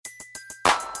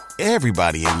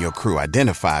Everybody in your crew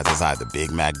identifies as either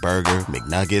Big Mac Burger,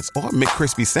 McNuggets, or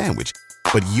McCrispy Sandwich.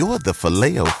 But you're the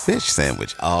Filet-O-Fish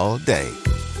Sandwich all day.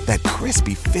 That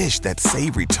crispy fish, that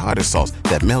savory tartar sauce,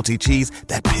 that melty cheese,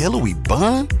 that pillowy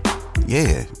bun.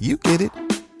 Yeah, you get it.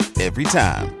 Every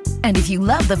time. And if you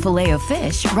love the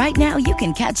Filet-O-Fish, right now you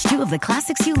can catch 2 of the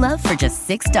classics you love for just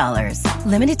 $6.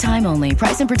 Limited time only.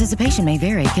 Price and participation may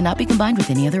vary. Cannot be combined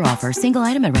with any other offer. Single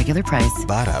item at regular price.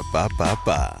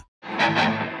 Ba-da-ba-ba-ba.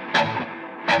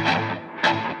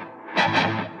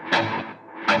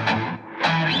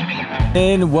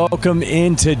 And welcome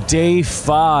into day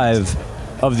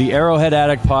 5 of the Arrowhead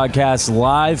Addict podcast,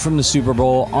 live from the Super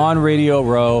Bowl on Radio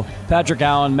Row. Patrick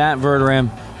Allen, Matt Verderam.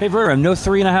 Hey, Verderam, no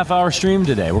 3.5 hour stream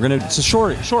today. It's a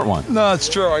short one. No, it's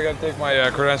true. I got to take my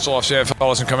credential off so the NFL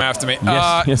doesn't come after me.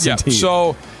 Yes, yeah. Indeed.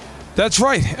 So that's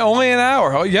right. Only an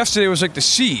hour. Oh, yesterday was like the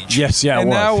siege. Yes, yeah, and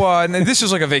it was. Now this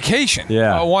is like a vacation.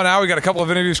 Yeah. 1 hour. We got a couple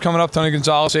of interviews coming up. Tony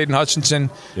Gonzalez, Aidan Hutchinson.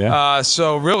 Yeah.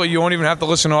 So really, you won't even have to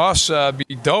listen to us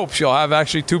be dopes. You'll have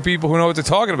actually 2 people who know what they're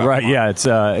talking about. Right. Yeah. It's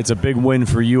a big win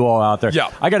for you all out there.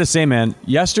 Yeah. I got to say, man,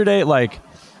 yesterday,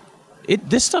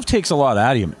 this stuff takes a lot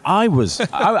out of you.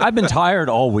 I've been tired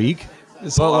all week.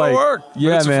 It's a lot of work.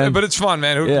 Yeah, man. But it's fun,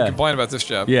 man. Who can complain about this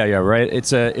job? Yeah, right.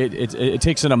 It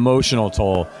takes an emotional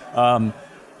toll. By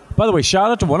the way, shout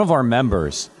out to one of our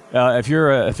members. If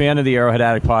you're a fan of the Arrowhead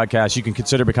Addict podcast, you can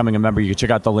consider becoming a member. You can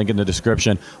check out the link in the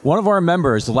description. One of our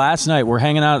members, last night, we're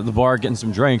hanging out at the bar getting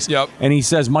some drinks. Yep. And he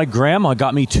says, my grandma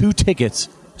got me 2 tickets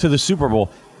to the Super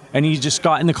Bowl. And he just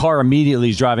got in the car immediately.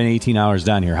 He's driving 18 hours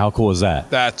down here. How cool is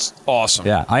that? That's awesome.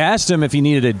 Yeah. I asked him if he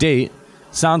needed a date.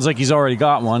 Sounds like he's already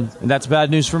got one, and that's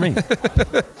bad news for me.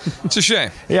 It's a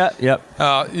shame. Yeah, yep.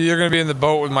 You're going to be in the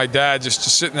boat with my dad just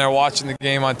sitting there watching the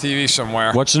game on TV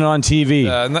somewhere. Watching it on TV.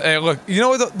 Hey, look, you know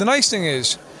what the nice thing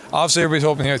is? Obviously, everybody's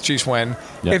hoping the Chiefs win.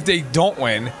 Yep. If they don't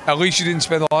win, at least you didn't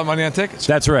spend a lot of money on tickets.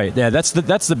 That's right. Yeah, that's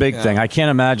the big thing. I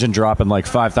can't imagine dropping like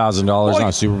 $5,000 on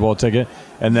a Super Bowl ticket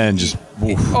and then just.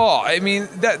 Oof. Oh, I mean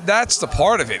that's the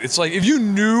part of it. It's like if you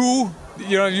knew,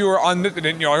 you were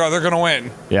omnipotent, you're like, oh, they're going to win.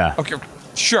 Yeah. Okay.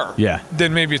 Sure. Yeah.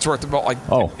 Then maybe it's worth it.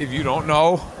 If you don't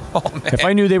know, man. If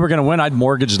I knew they were going to win, I'd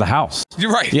mortgage the house.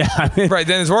 You're right. Yeah. Right.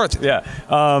 Then it's worth it. Yeah.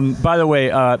 By the way,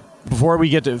 before we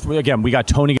get to, again, we got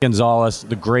Tony Gonzalez,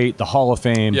 the Hall of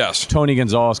Fame. Yes. Tony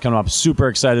Gonzalez coming up. Super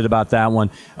excited about that one.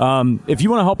 If you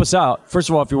want to help us out, first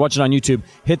of all, if you're watching on YouTube,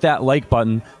 hit that like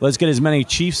button. Let's get as many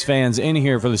Chiefs fans in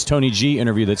here for this Tony G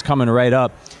interview that's coming right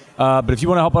up. But if you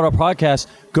want to help out our podcast,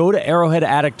 go to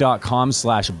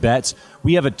arrowheadaddict.com/bets.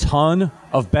 We have a ton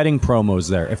of betting promos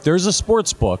there. If there's a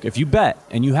sports book, if you bet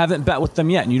and you haven't bet with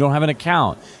them yet and you don't have an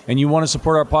account and you want to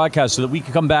support our podcast so that we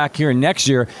can come back here next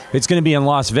year, it's going to be in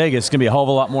Las Vegas. It's going to be a hell of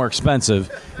a lot more expensive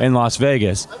in Las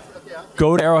Vegas.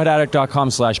 Go to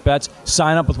arrowheadaddict.com/bets.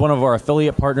 Sign up with one of our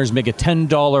affiliate partners. Make a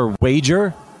 $10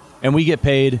 wager, and we get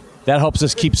paid. That helps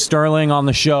us keep Sterling on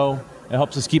the show. It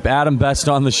helps us keep Adam Best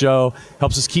on the show,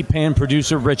 helps us keep paying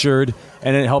producer Richard,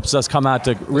 and it helps us come out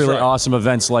to really awesome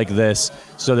events like this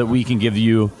so that we can give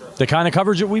you the kind of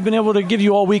coverage that we've been able to give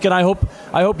you all week. And I hope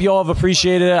you all have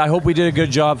appreciated it. I hope we did a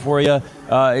good job for you.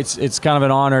 It's kind of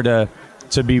an honor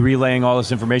to be relaying all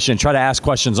this information and try to ask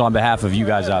questions on behalf of you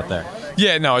guys out there.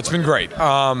 Yeah, no, it's been great.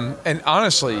 And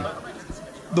honestly,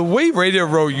 the way Radio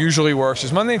Row usually works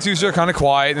is Monday and Tuesday are kind of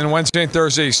quiet, and then Wednesday and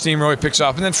Thursday steam really picks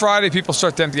up, and then Friday people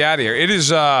start to empty out of here. It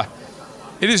is not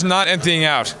emptying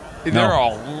out. No. There are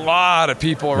a lot of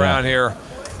people around here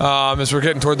as we're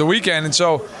getting toward the weekend, and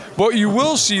so what you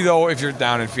will see though, if you're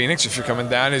down in Phoenix, if you're coming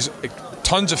down, is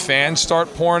tons of fans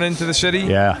start pouring into the city.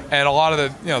 Yeah, and a lot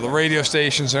of the radio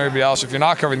stations and everybody else, if you're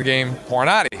not covering the game, pouring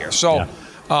out of here. So.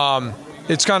 Yeah.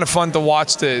 It's kind of fun to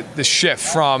watch the shift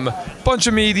from a bunch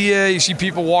of media. You see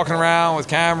people walking around with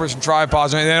cameras and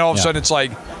tripods, and then all of a sudden it's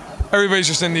like everybody's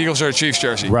just in the Eagles or Chiefs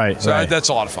jersey. Right. So that's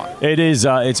a lot of fun. It is.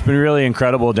 It's been really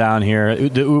incredible down here.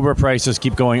 The Uber prices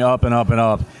keep going up and up and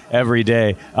up every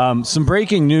day. Some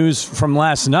breaking news from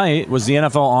last night was the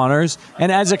NFL honors,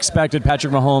 and as expected,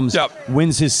 Patrick Mahomes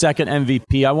wins his second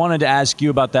MVP. I wanted to ask you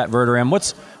about that, Verderam.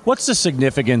 What's the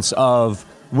significance of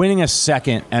winning a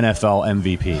second NFL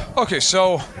MVP? Okay,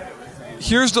 so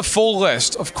here's the full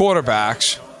list of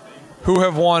quarterbacks who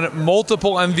have won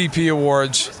multiple MVP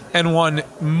awards and won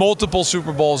multiple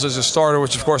Super Bowls as a starter,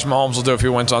 which, of course, Mahomes will do if he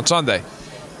wins on Sunday.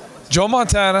 Joe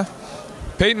Montana,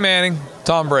 Peyton Manning,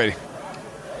 Tom Brady.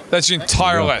 That's the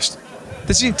entire list.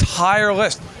 That's the entire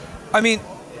list. I mean,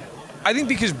 I think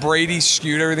because Brady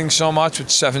skewed everything so much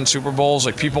with 7 Super Bowls,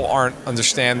 people aren't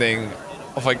understanding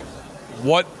of,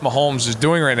 what Mahomes is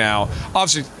doing right now.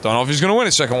 Obviously, don't know if he's going to win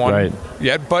a second one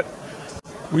yet, but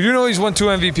we do know he's won 2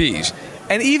 MVPs.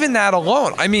 And even that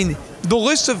alone, I mean, the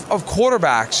list of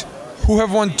quarterbacks who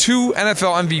have won 2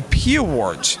 NFL MVP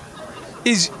awards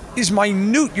is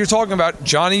minute. You're talking about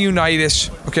Johnny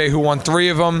Unitas, okay, who won 3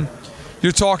 of them.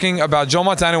 You're talking about Joe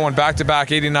Montana, who won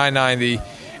back-to-back 89, 90.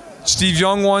 Steve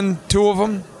Young won 2 of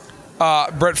them.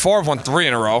 Brett Favre won 3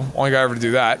 in a row. Only guy ever to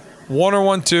do that. Warner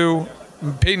won 2.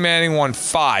 Peyton Manning won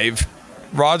 5.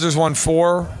 Rodgers won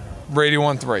 4. Brady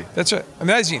won 3. That's it. I mean,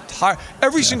 that's the entire.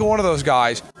 Every single one of those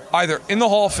guys, either in the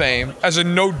Hall of Fame, as a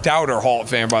no-doubter Hall of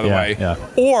Fame, by the way,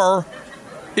 or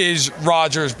is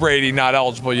Rodgers, Brady not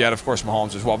eligible yet? Of course,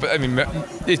 Mahomes as well. But I mean,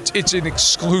 it's an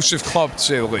exclusive club to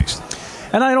say the least.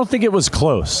 And I don't think it was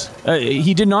close.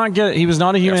 He did not get. He was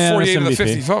not a unanimous 48 MVP. of the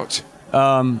 50 votes.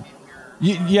 No,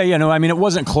 I mean, it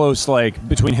wasn't close, like,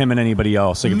 between him and anybody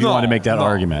else. Like, if you wanted to make that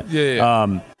argument.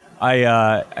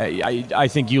 I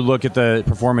think you look at the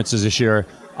performances this year,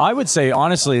 I would say,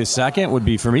 honestly, the second would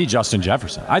be, for me, Justin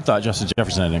Jefferson. I thought Justin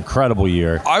Jefferson had an incredible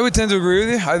year. I would tend to agree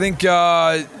with you. I think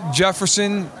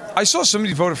Jefferson, I saw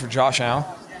somebody voted for Josh Allen.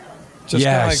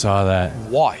 I saw that.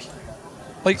 Why?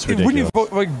 Like, wouldn't you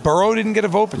vote? Like, Burrow didn't get a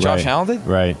vote, but Josh Allen did?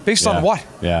 Right. Based on what?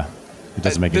 Yeah. It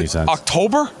doesn't make any sense.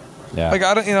 October? Yeah. Like,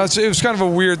 I don't, it was kind of a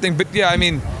weird thing. But, yeah, I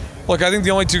mean, look, I think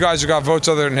the only 2 guys who got votes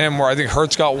other than him were, I think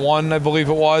Hurts got 1, I believe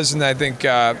it was, and I think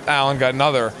Allen got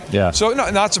another. Yeah. So,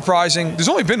 not surprising. There's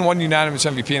only been 1 unanimous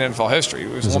MVP in NFL history. It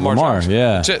was Lamar Jackson.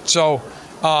 Yeah. That's it. So,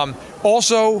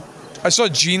 also, I saw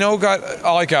Geno got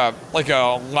like a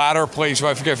ladder place.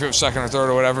 I forget if it was second or third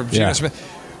or whatever. Geno Smith.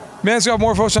 Man's got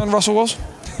more votes than Russell Wilson.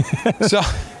 So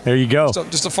there you go.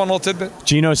 Just a fun little tidbit.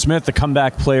 Geno Smith, the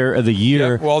comeback player of the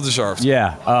year. Yeah, well deserved.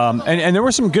 Yeah. And there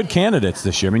were some good candidates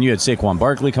this year. I mean, you had Saquon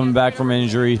Barkley coming back from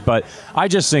injury, but I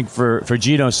just think for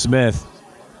Geno Smith,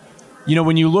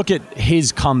 when you look at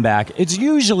his comeback, it's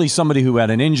usually somebody who had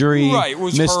an injury,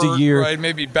 was missed hurt, a year, right?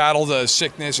 Maybe battled a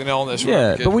sickness and illness.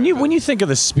 Yeah, but when you think of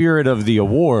the spirit of the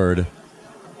award,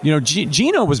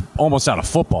 Geno was almost out of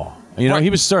football. He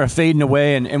was sort of fading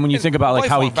away, and when you think about like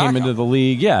how he came into the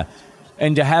league,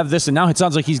 and to have this, and now it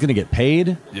sounds like he's going to get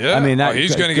paid. Yeah, I mean,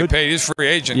 he's going to get paid. He's a free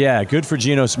agent. Yeah, good for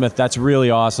Geno Smith. That's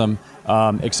really awesome.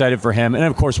 Excited for him, and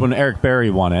of course, when Eric Berry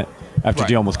won it after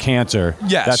dealing with cancer,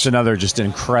 that's another just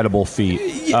incredible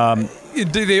feat.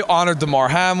 They honored DeMar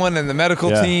Hamlin and the medical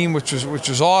team, which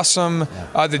was awesome.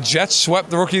 The Jets swept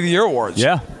the Rookie of the Year awards.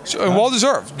 Yeah. And well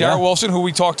deserved. Garrett Wilson, who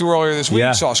we talked to earlier this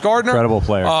week, Sauce Gardner. Incredible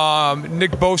player.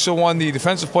 Nick Bosa won the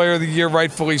Defensive Player of the Year,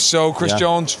 rightfully so. Chris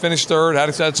Jones finished third,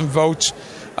 had some votes.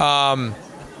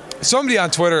 Somebody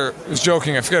on Twitter was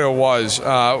joking, I forget who it was,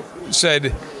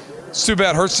 said, it's too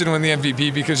bad Hurts didn't win the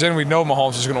MVP because then we know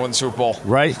Mahomes is going to win the Super Bowl.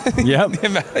 Right. Yep.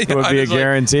 It would be a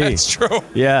guarantee. That's true.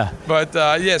 Yeah. But,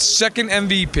 second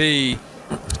MVP,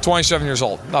 27 years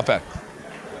old. Not bad.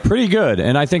 Pretty good.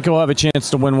 And I think he'll have a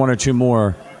chance to win 1 or 2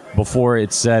 more before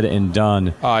it's said and done.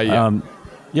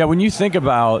 When you think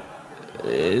about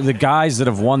the guys that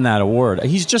have won that award,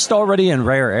 he's just already in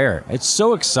rare air. It's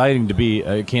so exciting to be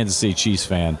a Kansas City Chiefs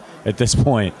fan at this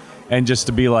point. And just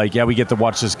to be like, we get to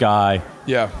watch this guy.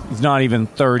 Yeah. He's not even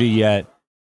 30 yet.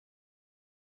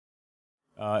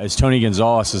 As Tony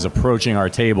Gonzalez is approaching our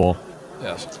table.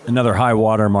 Yes. Another high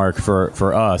water mark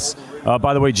for us.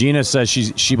 By the way, Gina says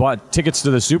she bought tickets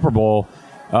to the Super Bowl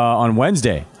on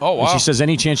Wednesday. Oh, wow. And she says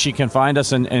any chance she can find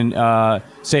us and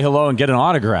say hello and get an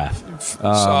autograph.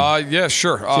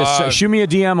 Sure. Shoot me a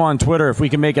DM on Twitter if we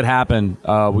can make it happen.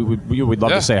 We'd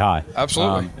love to say hi.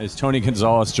 Absolutely. As Tony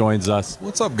Gonzalez joins us.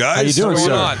 What's up, guys? How you doing,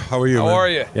 sir? How are you? How are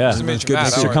you? Yeah. Nice to meet you, Matt.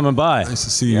 Thanks for coming by. Nice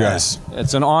to see you guys.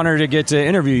 It's an honor to get to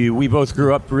interview you. We both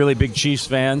grew up really big Chiefs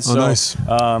fans. So, nice.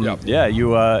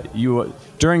 You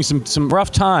during some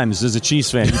rough times as a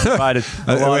Chiefs fan, you provided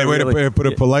way to put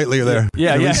it politely there.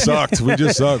 We sucked. We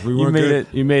just sucked. We weren't good.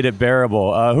 You made it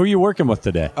bearable. Who are you working with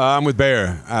today? I'm with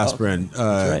Bayer Aspirin.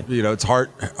 Right. It's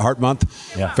Heart Month,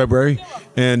 February,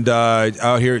 and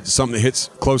out here something that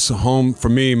hits close to home for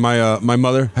me. My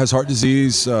mother has heart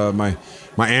disease.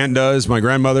 My aunt does. My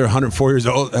grandmother, 104 years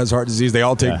old, has heart disease. They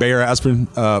all take Bayer aspirin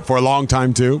for a long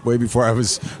time too, way before I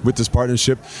was with this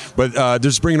partnership. But they're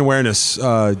just bringing awareness.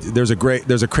 There's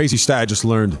a crazy stat I just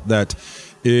learned that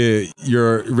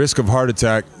your risk of heart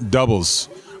attack doubles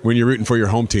when you're rooting for your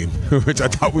home team, which I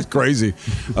thought was crazy,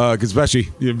 especially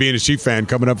being a Chief fan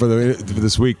coming up for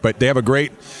this week. But they have a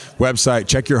great website,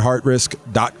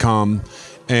 checkyourheartrisk.com,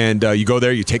 and you go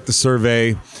there, you take the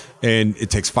survey, and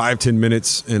it takes 5-10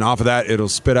 minutes, and off of that, it'll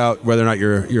spit out whether or not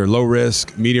you're low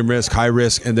risk, medium risk, high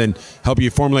risk, and then help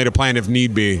you formulate a plan if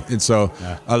need be. And so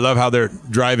I love how they're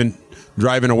driving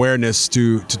awareness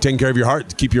to taking care of your heart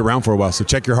to keep you around for a while. So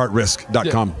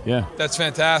checkyourheartrisk.com. Yeah. That's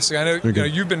fantastic. I know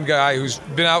you've been a guy who's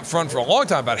been out front for a long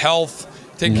time about health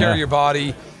take care of your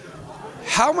body.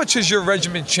 How much has your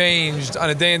regimen changed on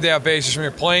a day-in, day-out basis from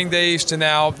your playing days to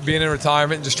now being in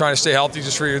retirement and just trying to stay healthy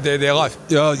just for your day-to-day life?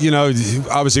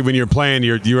 Obviously when you're playing,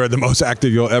 you are the most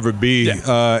active you'll ever be.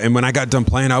 Yeah. And when I got done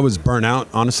playing, I was burnt out,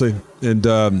 honestly. And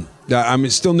I'm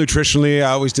still nutritionally,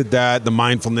 I always did that, the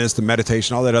mindfulness, the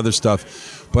meditation, all that other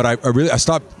stuff. But I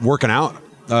stopped working out.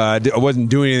 I wasn't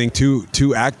doing anything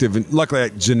too active. And luckily,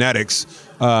 genetics,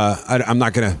 I'm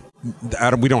not going to.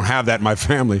 We don't have that in my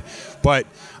family, but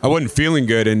I wasn't feeling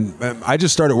good, and I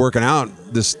just started working out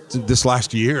this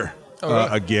last year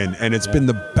again, and it's been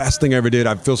the best thing I ever did.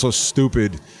 I feel so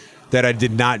stupid that I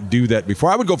did not do that before.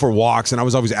 I would go for walks, and I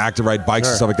was always active, ride bikes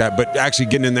and stuff like that, but actually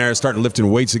getting in there, starting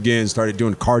lifting weights again, started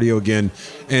doing cardio again,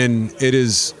 and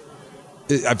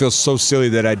I feel so silly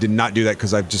that I did not do that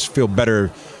because I just feel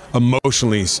better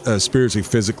emotionally, spiritually,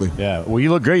 physically. Yeah. Well, you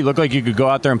look great. You look like you could go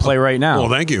out there and play right now. Well,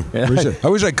 thank you. Yeah. I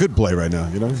wish I could play right now.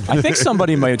 I think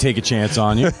somebody might take a chance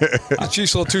on you. The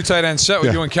Chiefs' little 2 tight end set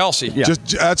with you and Kelsey. Yeah.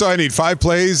 That's all I need. 5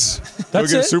 plays.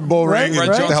 That's get it. a Super Bowl ring and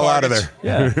get the hell out of there.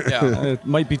 Yeah. It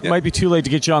might be too late to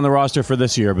get you on the roster for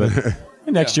this year, but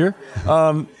next year.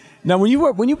 Now, when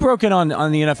you broke in on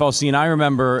the NFL scene, I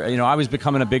remember, I was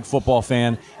becoming a big football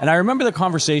fan, and I remember the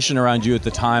conversation around you at the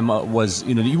time was,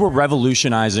 you were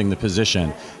revolutionizing the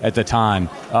position at the time.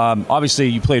 Obviously,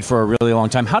 you played for a really long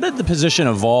time. How did the position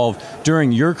evolve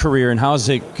during your career, and how has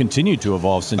it continued to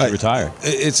evolve since you retired?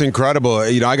 It's incredible.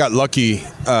 I got lucky.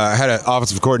 I had an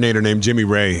offensive coordinator named Jimmy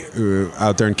Ray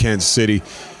out there in Kansas City.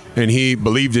 And he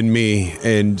believed in me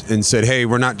and said, hey,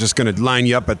 we're not just going to line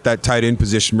you up at that tight end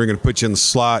position. We're going to put you in the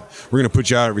slot. We're going to put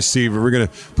you out at receiver. We're going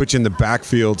to put you in the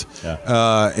backfield.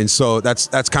 Yeah. And so that's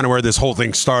kind of where this whole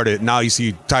thing started. Now you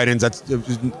see tight ends. A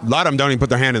lot of them don't even put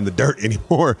their hand in the dirt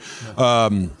anymore.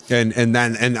 And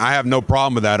I have no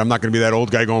problem with that. I'm not going to be that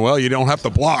old guy going, well, you don't have to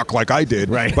block like I did.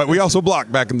 Right. But we also blocked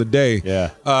back in the day. Yeah.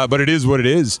 But it is what it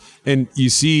is. And you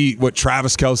see what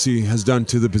Travis Kelce has done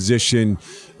to the position.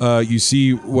 You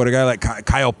see what a guy like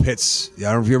Kyle Pitts, I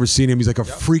don't know if you've ever seen him. He's like a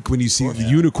freak when you see the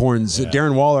unicorns. Yeah.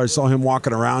 Darren Waller, I saw him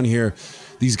walking around here.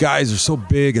 These guys are so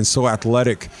big and so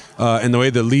athletic. And the way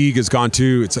the league has gone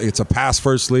too, it's a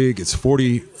pass-first league. It's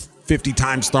 40, 50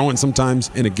 times throwing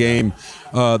sometimes in a game.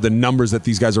 The numbers that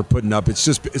these guys are putting up, it's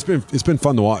been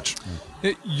fun to watch.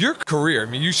 Your career,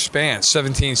 you spanned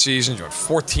 17 seasons, you had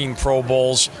 14 Pro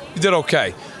Bowls. You did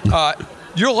okay.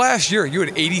 Your last year, you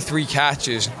had 83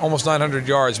 catches, almost 900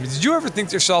 yards. Did you ever think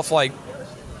to yourself, like,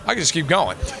 I can just keep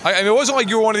going? It wasn't like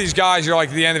you were one of these guys, you're like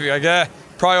at the end of it, like,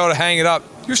 probably ought to hang it up.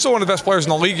 You're still one of the best players in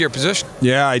the league at your position.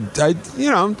 Yeah,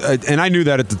 and I knew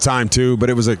that at the time too, but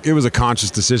it was a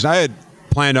conscious decision. I had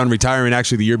planned on retiring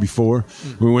actually the year before.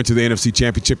 We went to the NFC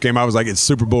Championship game. I was like, it's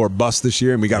Super Bowl or bust this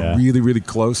year, and we got really, really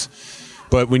close.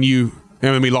 But when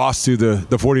we lost to the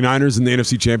 49ers in the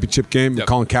NFC Championship game,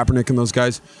 Colin Kaepernick and those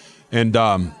guys, and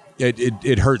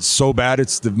it hurt so bad.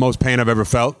 It's the most pain I've ever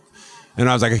felt. And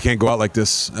I was like, I can't go out like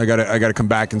this. I gotta come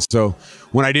back. And so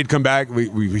when I did come back, we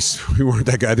weren't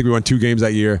that good. I think we won 2 games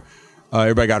that year.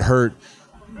 Everybody got hurt.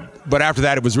 But after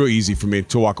that, it was really easy for me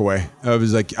to walk away. I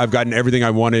was like, I've gotten everything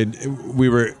I wanted. We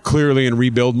were clearly in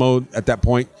rebuild mode at that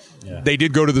point. Yeah. They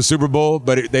did go to the Super Bowl,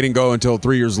 but they didn't go until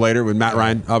 3 years later with Matt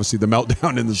Ryan. Obviously, the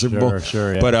meltdown in the Super Bowl.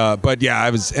 Sure, yeah. But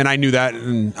yeah, I knew that,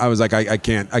 and I was like, I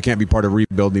can't be part of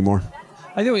rebuild anymore.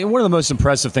 I think one of the most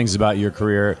impressive things about your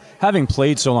career, having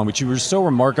played so long, but you were so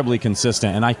remarkably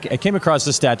consistent, and I came across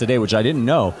this stat today, which I didn't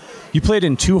know. You played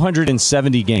in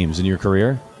 270 games in your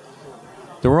career.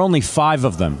 There were only 5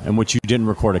 of them in which you didn't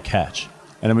record a catch.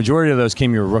 And a majority of those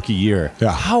came your rookie year.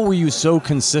 Yeah. How were you so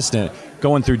consistent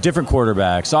going through different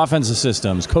quarterbacks, offensive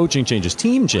systems, coaching changes,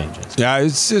 team changes? Yeah,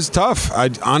 it's tough.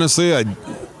 Honestly,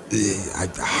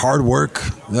 hard work.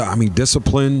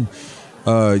 Discipline.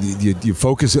 You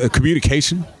focus.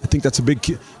 Communication. I think that's a big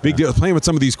deal. Playing with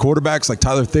some of these quarterbacks like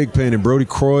Tyler Thigpen and Brody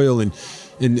Croyle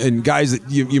and guys that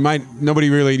you might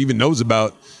nobody really even knows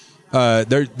about.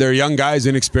 They're young guys,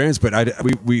 inexperienced, but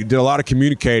we did a lot of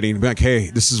communicating. Like, hey,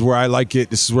 this is where I like it.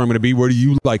 This is where I'm going to be. Where do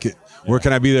you like it? Where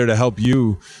can I be there to help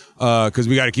you? Because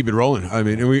we got to keep it rolling.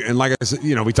 And like I said,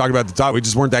 we talked about at the top, we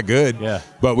just weren't that good. Yeah.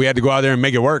 But we had to go out there and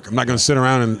make it work. I'm not going to sit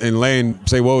around and lay and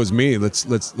say, "Woe is me." Let's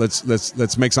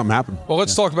make something happen. Well,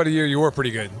 let's talk about a year you were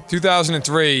pretty good.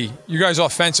 2003, you guys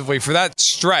offensively for that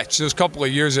stretch, those couple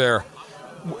of years there,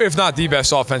 if not the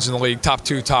best offense in the league, top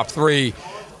 2, top 3.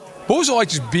 What was it like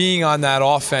just being on that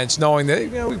offense, knowing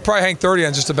that we probably hang 30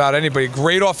 on just about anybody?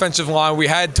 Great offensive line. We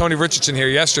had Tony Richardson here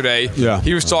yesterday. Yeah.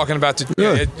 He was talking about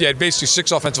basically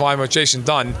 6 offensive linemen with Jason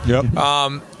Dunn. Yep.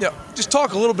 Just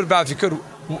talk a little bit about, if you could,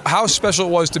 how special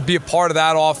it was to be a part of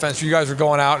that offense where you guys were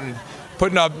going out and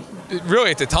putting up,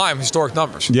 really at the time, historic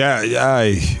numbers. Yeah.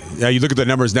 You look at the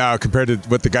numbers now compared to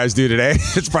what the guys do today.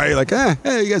 It's probably like,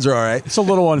 you guys are all right. It's a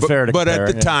little unfair to compare. But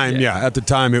at the time, at the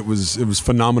time, it was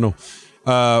phenomenal.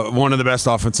 One of the best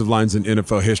offensive lines in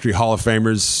NFL history. Hall of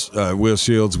Famers, Will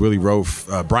Shields, Willie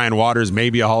Rofe, Brian Waters,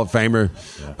 maybe a Hall of Famer,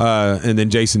 and then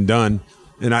Jason Dunn.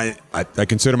 And I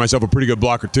consider myself a pretty good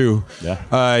blocker too.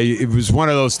 Yeah. It was one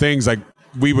of those things like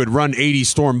we would run 80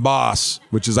 Storm Boss,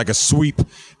 which is like a sweep,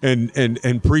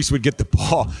 and Priest would get the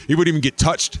ball. He wouldn't even get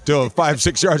touched till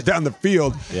 5-6 yards down the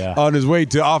field on his way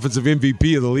to offensive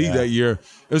MVP of the league that year.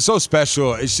 It was so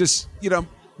special. It's just,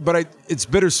 but it's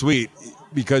bittersweet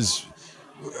because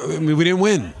we didn't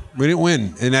win. We didn't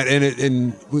win,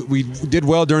 and we did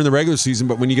well during the regular season.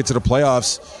 But when you get to the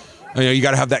playoffs, you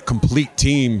got to have that complete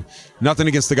team. Nothing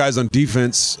against the guys on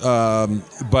defense,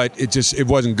 but it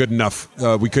wasn't good enough.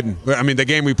 We couldn't. I mean, the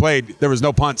game we played, there was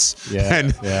no punts,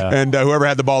 and whoever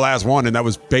had the ball last won, and that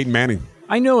was Peyton Manning.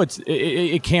 I know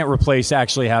it can't replace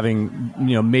actually having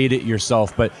made it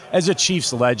yourself, but as a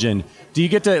Chiefs legend, do you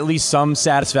get to at least some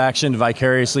satisfaction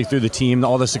vicariously through the team,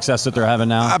 all the success that they're having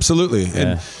now? Absolutely,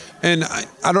 and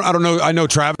I don't know. I know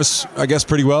Travis, I guess,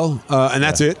 pretty well, and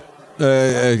that's it.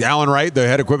 Alan Wright, the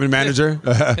head equipment manager,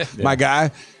 my guy.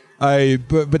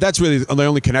 But that's really the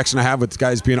only connection I have with the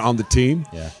guys being on the team.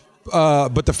 Yeah.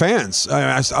 But the fans,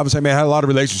 obviously, I had a lot of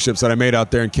relationships that I made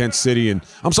out there in Kansas City, and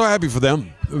I'm so happy for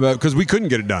them because we couldn't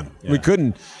get it done. Yeah. We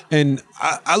couldn't, and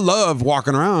I love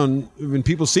walking around when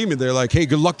people see me. They're like, "Hey,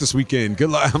 good luck this weekend." Good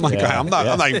luck. I'm like, I'm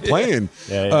not even playing,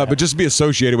 but just to be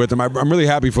associated with them, I'm really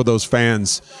happy for those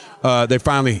fans. They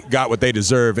finally got what they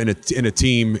deserve in a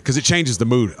team because it changes the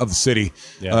mood of the city.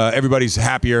 Yeah. Everybody's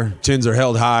happier. Chins are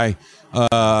held high.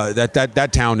 That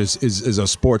town is a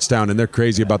sports town, and they're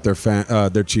crazy about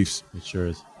their Chiefs. It sure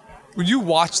is. When you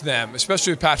watch them,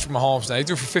 especially with Patrick Mahomes, now he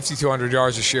threw for 5,200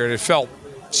 yards this year, and it felt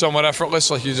somewhat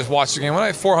effortless, like you just watched the game. Well, I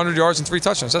had 400 yards and 3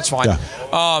 touchdowns. That's fine.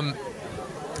 Yeah.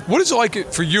 What is it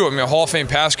like for you? I mean, a Hall of Fame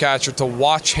pass catcher, to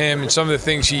watch him and some of the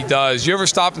things he does. You ever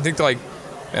stop and think like,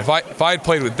 if I had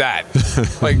played with that,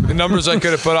 like the numbers I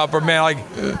could have put up, or man, like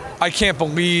I can't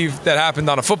believe that happened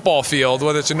on a football field,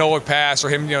 whether it's a no-look pass or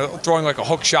him, throwing like a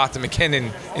hook shot to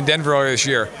McKinnon in Denver earlier this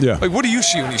year. Yeah. Like, what do you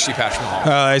see when you see Patrick Mahomes?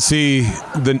 I see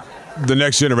the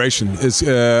next generation.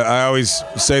 I always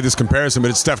say this comparison, but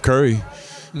it's Steph Curry,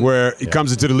 where he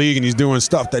comes into the league and he's doing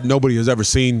stuff that nobody has ever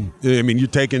seen. I mean, you're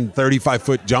taking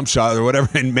 35-foot jump shot or whatever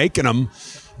and making them.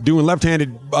 Doing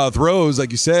left-handed throws, like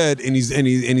you said, and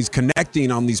he's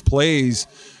connecting on these plays.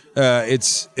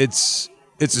 It's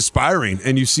inspiring,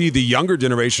 and you see the younger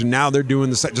generation now. They're doing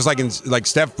this just like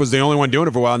Steph was the only one doing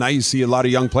it for a while. Now you see a lot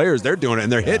of young players. They're doing it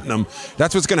and they're hitting them.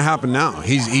 That's what's going to happen now.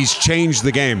 He's changed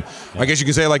the game. I guess you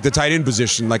could say like the tight end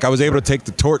position. Like I was able to take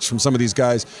the torch from some of these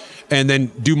guys, and then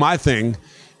do my thing.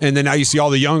 And then now you see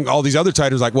all these other tight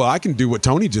ends like, well, I can do what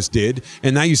Tony just did.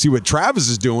 And now you see what Travis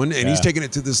is doing, and he's taking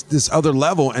it to this other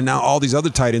level. And now all these other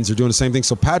tight ends are doing the same thing.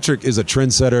 So Patrick is a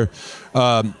trendsetter.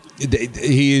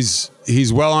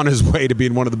 He's well on his way to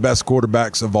being one of the best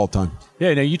quarterbacks of all time. Yeah,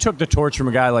 you took the torch from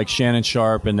a guy like Shannon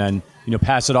Sharp, and then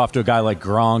pass it off to a guy like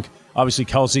Gronk. Obviously,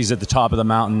 Kelsey's at the top of the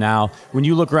mountain now. When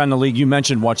you look around the league, you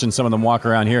mentioned watching some of them walk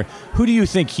around here. Who do you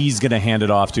think he's going to hand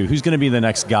it off to? Who's going to be the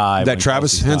next guy that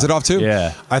Travis hands it off to?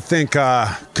 Yeah. I think,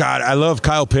 I love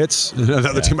Kyle Pitts,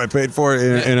 another team I played for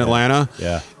in Atlanta.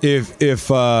 Yeah. If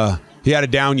he had a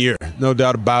down year, no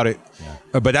doubt about it.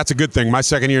 Yeah. But that's a good thing. My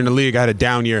second year in the league, I had a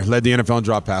down year, led the NFL in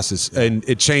drop passes, and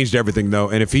it changed everything, though.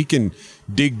 And if he can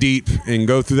dig deep and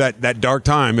go through that dark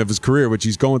time of his career, which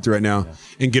he's going through right now,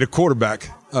 and get a quarterback,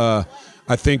 I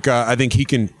think he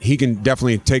can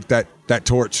definitely take that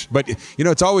torch. But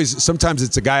it's always sometimes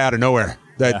it's a guy out of nowhere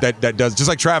that does, just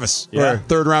like Travis, or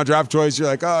third round draft choice. You're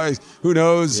like, oh, who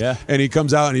knows? Yeah. And he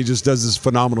comes out and he just does this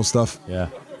phenomenal stuff. Yeah.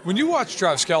 When you watch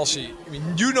Travis Kelce, I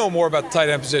mean, you know more about the tight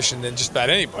end position than just about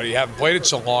anybody. You haven't played it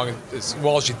so long as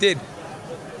well as you did.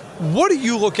 What do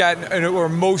you look at and are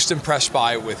most impressed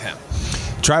by with him?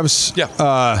 Travis,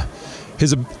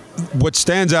 what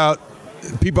stands out,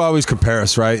 people always compare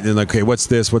us, right? And like, okay, what's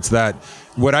this, what's that?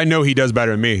 What I know he does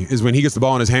better than me is when he gets the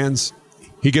ball in his hands,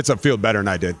 he gets upfield better than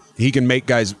I did. He can make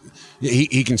guys,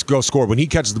 he can go score. When he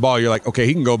catches the ball, you're like, okay,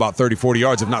 he can go about 30, 40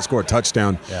 yards, if not score a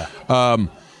touchdown. Yeah.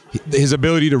 His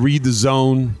ability to read the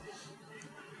zone,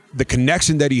 the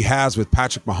connection that he has with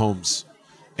Patrick Mahomes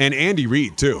and Andy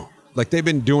Reid too. Like they've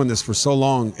been doing this for so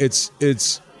long. It's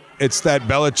that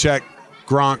Belichick,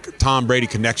 Gronk, Tom Brady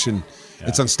connection. Yeah.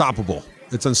 It's unstoppable.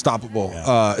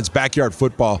 Yeah. It's backyard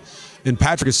football. And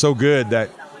Patrick is so good that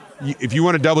if you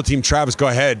want to double team Travis, go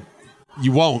ahead.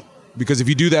 You won't, because if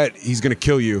you do that, he's going to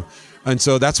kill you. And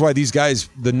so that's why these guys,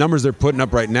 the numbers they're putting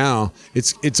up right now,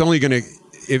 it's only going to,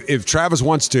 if Travis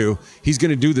wants to, he's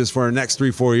going to do this for the next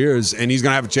 3-4 years, and he's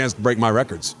going to have a chance to break my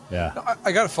records. Yeah.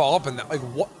 I got to follow up on that. Like,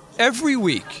 every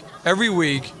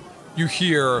week you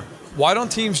hear, why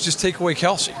don't teams just take away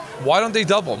Kelsey? Why don't they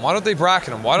double him? Why don't they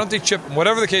bracket him? Why don't they chip him?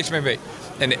 Whatever the case may be.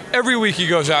 And every week he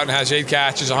goes out and has 8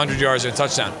 catches, 100 yards, and a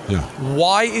touchdown. Yeah.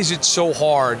 Why is it so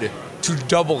hard to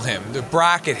double him, to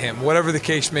bracket him, whatever the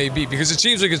case may be? Because it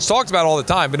seems like it's talked about all the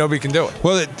time, but nobody can do it.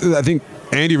 Well, I think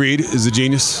Andy Reid is a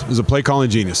genius, is a play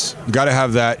calling genius. You got to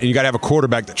have that, and you got to have a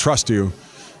quarterback that trusts you.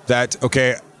 That,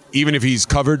 okay, even if he's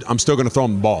covered, I'm still going to throw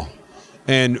him the ball.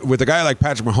 And with a guy like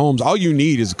Patrick Mahomes, all you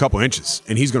need is a couple inches,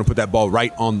 and he's going to put that ball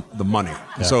right on the money.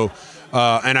 Yeah. So,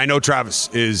 and I know Travis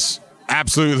is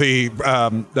absolutely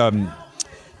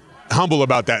humble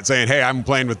about that, saying, hey, I'm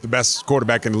playing with the best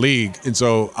quarterback in the league, and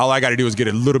so all I got to do is get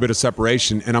a little bit of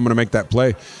separation, and I'm going to make that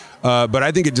play. But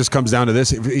I think it just comes down to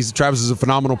this. Travis is a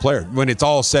phenomenal player. When it's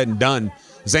all said and done,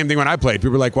 the same thing when I played.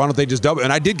 People were like, why don't they just double?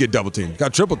 And I did get double teamed,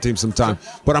 got triple teamed sometime,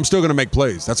 but I'm still going to make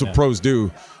plays. That's what pros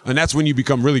do, and that's when you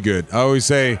become really good. I always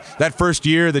say that first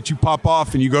year that you pop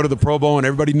off and you go to the Pro Bowl and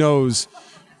everybody knows,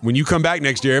 when you come back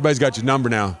next year, everybody's got your number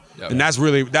now. Yep. And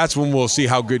that's when we'll see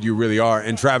how good you really are.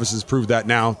 And Travis has proved that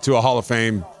now to a Hall of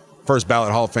Fame, first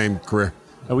ballot Hall of Fame career.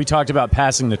 We talked about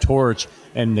passing the torch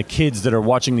and the kids that are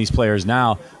watching these players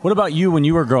now. What about you when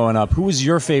you were growing up? Who was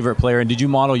your favorite player, and did you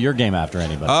model your game after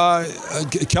anybody?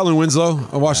 Kellen Winslow.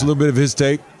 I watched a little bit of his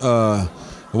tape. I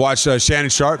watched Shannon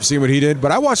Sharp, seeing what he did.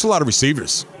 But I watched a lot of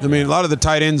receivers. I mean, a lot of the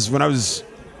tight ends, when I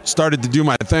started to do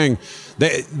my thing,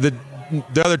 the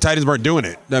other tight ends weren't doing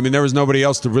it. I mean, there was nobody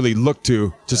else to really look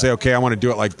to say, okay, I want to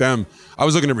do it like them. I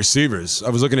was looking at receivers. I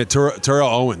was looking at Terrell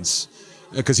Owens,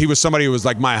 because he was somebody who was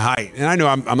like my height. And I know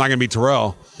I'm not going to be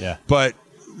Terrell. Yeah. But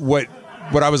what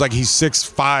I was like, he's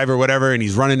 6'5" or whatever, and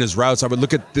he's running his routes. I would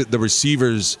look at the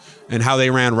receivers and how they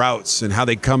ran routes and how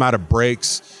they come out of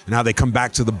breaks and how they come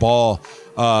back to the ball,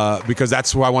 because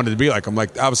that's who I wanted to be like. I'm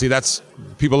like, obviously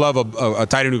people love a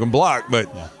tight end who can block, but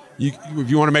if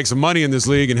you want to make some money in this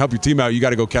league and help your team out, you got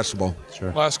to go catch the ball.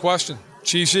 Sure. Last question.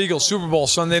 Chiefs Eagles Super Bowl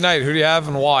Sunday night. Who do you have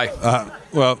and why?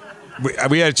 Well,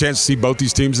 we had a chance to see both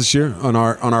these teams this year on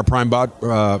our Prime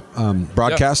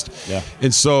broadcast. Yeah.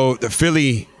 And so the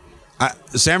Philly,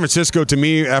 San Francisco, to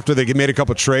me, after they made a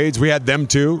couple trades, we had them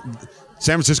too.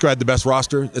 San Francisco had the best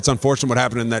roster. It's unfortunate what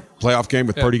happened in that playoff game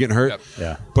with Purdy getting hurt. Yep.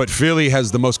 Yeah. But Philly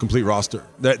has the most complete roster.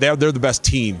 They're the best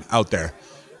team out there.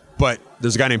 But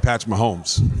there's a guy named Patrick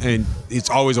Mahomes, and it's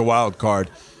always a wild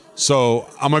card. So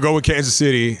I'm going to go with Kansas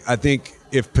City. I think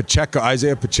if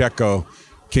Isaiah Pacheco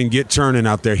can get turning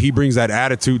out there, he brings that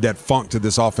attitude, that funk to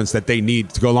this offense that they need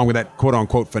to go along with that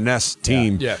quote-unquote finesse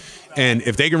team. Yeah. And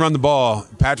if they can run the ball,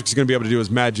 Patrick's going to be able to do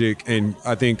his magic. And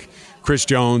I think Chris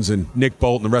Jones and Nick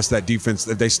Bolt and the rest of that defense,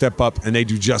 that they step up and they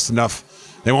do just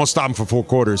enough. They won't stop them for 4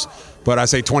 quarters. But I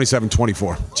say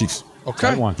 27-24, Chiefs.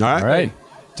 Okay. All right.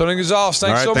 Tony Gonzalez,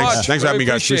 thanks so much. Thanks for having me,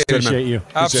 guys. Appreciate you.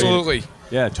 Absolutely.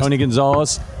 Yeah, Tony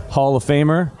Gonzalez, Hall of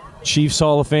Famer, Chiefs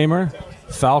Hall of Famer,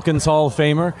 Falcons Hall of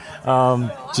Famer.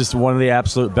 Just one of the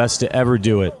absolute best to ever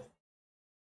do it.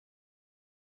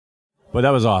 But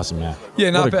that was awesome, man.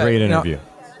 Yeah, not what a bad. Great interview.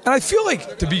 And I feel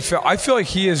like, to be fair,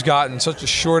 he has gotten such a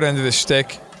short end of the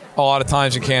stick a lot of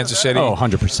times in Kansas City. Oh,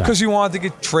 100%. Because he wanted to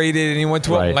get traded and he went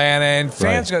to Atlanta, and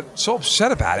fans got so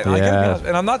upset about it. Yeah. I gotta be honest,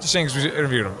 and I'm not just saying because we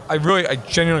interviewed him. I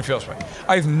genuinely feel this way.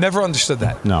 I've never understood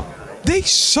that. No. They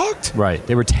sucked. Right.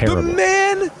 They were terrible. The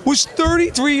man was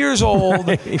 33 years old,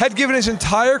 had given his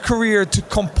entire career to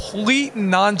complete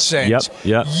nonsense,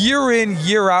 year in,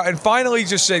 year out, and finally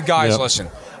just said, guys, listen,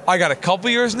 I got a couple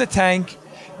years in the tank.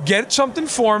 Get something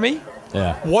for me.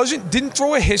 Yeah. Didn't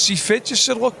throw a hissy fit, just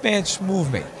said, look, man, just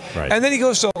move me. Right. And then he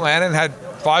goes to Atlanta and had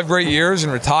 5 great years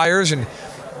and retires. And,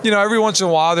 every once in a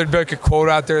while there'd be like a quote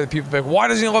out there that people be like, why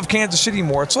doesn't he love Kansas City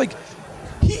more? It's like,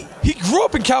 he grew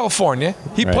up in California.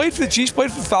 He played for the Chiefs,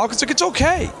 played for the Falcons. Like, it's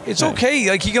okay. It's okay.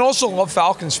 Like, he can also love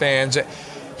Falcons fans. And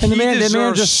he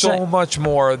deserves so much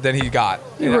more than he got,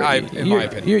 in my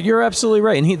opinion. You're absolutely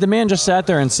right. And the man just sat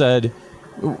there and said,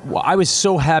 I was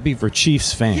so happy for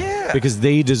Chiefs fans because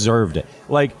they deserved it.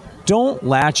 Like, don't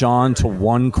latch on to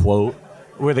one quote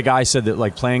where the guy said that,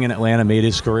 like, playing in Atlanta made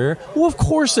his career. Well, of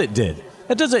course it did.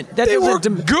 They were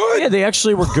good. Yeah, they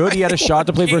actually were good. He had a shot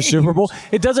to play for a Super Bowl.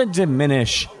 It doesn't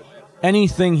diminish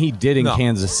anything he did in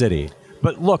Kansas City.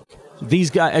 But look, these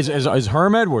guys, as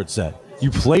Herm Edwards said,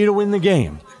 you play to win the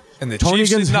game. And the Chiefs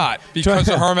did not because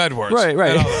of Herm Edwards.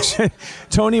 Right.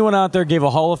 Tony went out there, gave a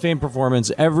Hall of Fame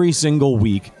performance every single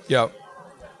week. Yep.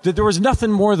 that there was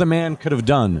nothing more the man could have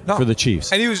done for the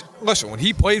Chiefs. And when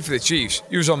he played for the Chiefs,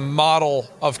 he was a model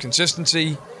of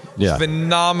consistency. Yeah.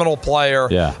 Phenomenal player.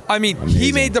 Yeah. I mean,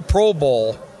 he made the Pro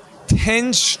Bowl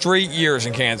 10 straight years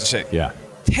in Kansas City. Yeah.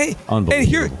 And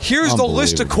here's the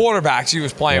list of quarterbacks he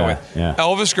was playing with. Yeah.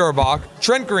 Elvis Gerbach,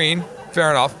 Trent Green, fair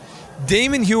enough,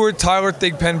 Damon Heward, Tyler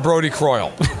Thigpen, Brody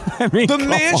Croyle. The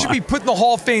man should be put in the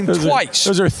Hall of Fame twice.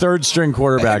 Those are third-string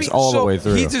quarterbacks the way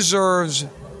through. He deserves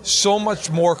so much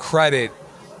more credit.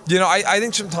 I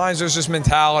think sometimes there's this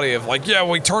mentality of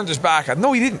he turned his back on.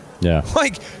 No, he didn't. Yeah.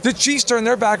 The Chiefs turned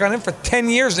their back on him for 10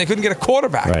 years and they couldn't get a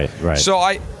quarterback. Right. So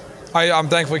I'm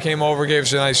thankful he came over, gave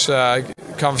us a nice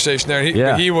conversation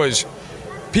there. He was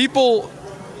people.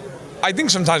 I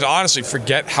think sometimes honestly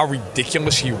forget how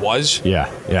ridiculous he was. Yeah.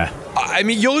 I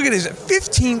mean, you look at his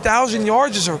 15,000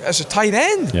 yards as a tight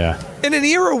end. Yeah. In an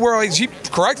era where, as he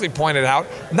correctly pointed out,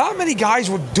 not many guys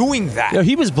were doing that.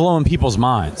 He was blowing people's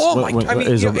minds. Oh my!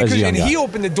 He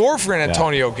opened the door for an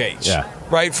Antonio Gates. Yeah.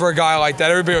 Right, for a guy like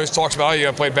that. Everybody always talks about, you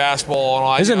got to play basketball and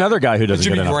all that. There's another guy who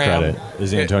doesn't get enough credit.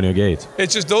 Is Antonio Gates.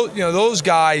 It's just those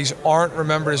guys aren't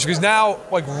remembered because now,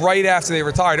 right after they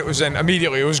retired, it was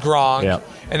Gronk,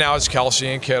 and now it's Kelsey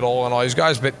and Kittle and all these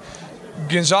guys. But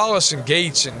Gonzalez and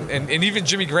Gates and even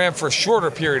Jimmy Graham for a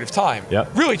shorter period of time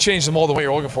really changed them all the way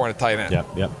you're looking for in a tight end.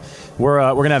 Yep.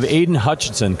 We're gonna have Aidan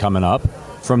Hutchinson coming up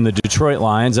from the Detroit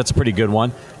Lions. That's a pretty good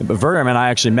one. But Verderman and I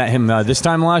actually met him this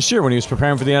time last year when he was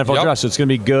preparing for the NFL draft, so it's going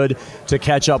to be good to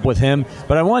catch up with him.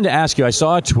 But I wanted to ask you, I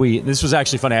saw a tweet. This was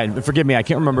actually funny. Forgive me, I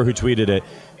can't remember who tweeted it,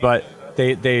 but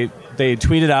they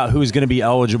tweeted out who's going to be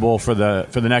eligible for the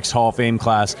next Hall of Fame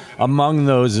class. Among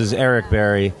those is Eric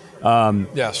Berry.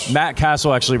 Yes. Matt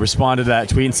Castle actually responded to that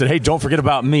tweet and said, "Hey, don't forget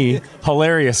about me.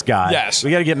 Hilarious guy." Yes. We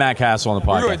got to get Matt Castle on the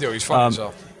podcast. We really do. He's funny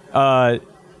himself.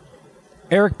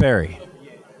 Eric Berry.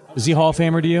 Is he Hall of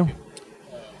Famer to you?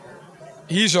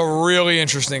 He's a really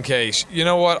interesting case. You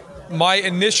know what? My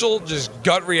initial just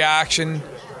gut reaction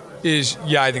is,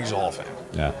 I think he's a Hall of Fame.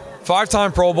 Yeah.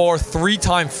 5-time Pro Bowler,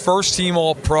 3-time first-team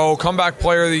All-Pro, comeback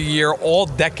player of the year,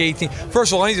 all-decade team.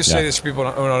 First of all, let me just say this for people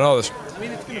who don't know this.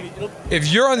 If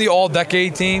you're on the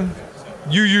all-decade team,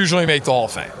 you usually make the Hall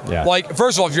of Fame. Yeah.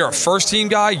 First of all, if you're a first-team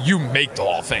guy, you make the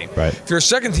Hall of Fame. Right. If you're a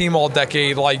second-team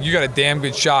all-decade, you got a damn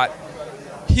good shot.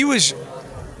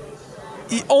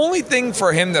 The only thing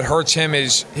for him that hurts him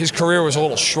is his career was a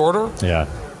little shorter. Yeah.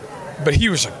 But he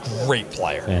was a great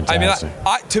player. Fantastic.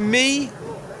 I mean, to me,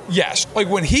 yes.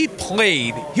 When he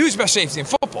played, he was the best safety in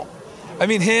football. I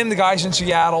mean, him, the guys in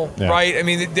Seattle, right? I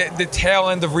mean, the tail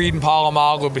end of Reed and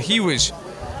Polamalu, but he was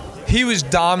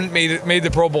dominant, made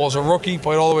the Pro Bowl as a rookie,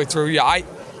 played all the way through.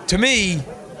 To me,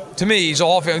 he's a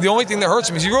Hall of Fame. The only thing that hurts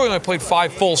him is he really only played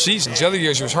 5 full seasons. The other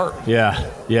years he was hurt.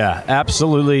 Yeah,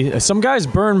 absolutely. Some guys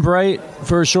burn bright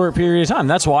for a short period of time.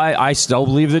 That's why I still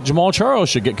believe that Jamal Charles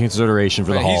should get consideration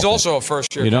for the Hall of Fame. He's also a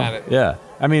first-year candidate. Yeah.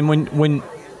 I mean,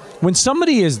 when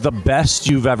somebody is the best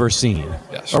you've ever seen,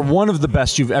 or one of the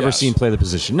best you've ever seen play the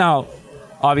position. Now,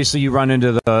 obviously you run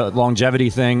into the longevity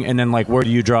thing, and then where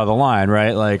do you draw the line,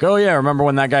 right? Remember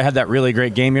when that guy had that really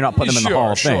great game? You're not putting him in the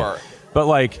Hall of Fame.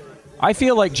 But I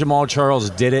feel like Jamal Charles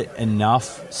did it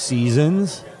enough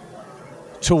seasons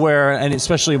to where, and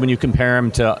especially when you compare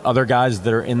him to other guys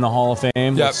that are in the Hall of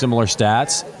Fame with similar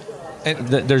stats, and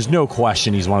there's no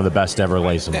question he's one of the best ever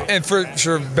lace him up. And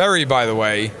for Berry, by the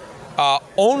way,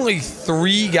 only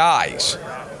three guys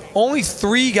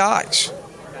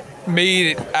made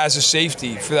it as a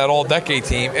safety for that all-decade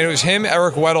team, and it was him,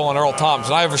 Eric Weddle, and Earl Thomas.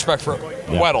 And I have respect for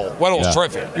Weddle. Weddle was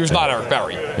terrific. He was not Eric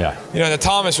Berry. Yeah. The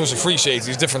Thomas was a free safety.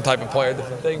 He's a different type of player,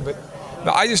 different thing. But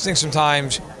I just think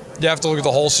sometimes you have to look at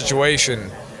the whole situation.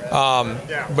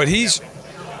 But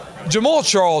Jamal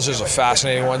Charles is a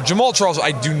fascinating one. Jamal Charles,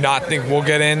 I do not think will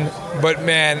get in, but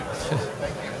man,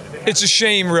 it's a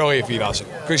shame really if he doesn't,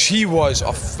 because he was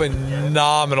a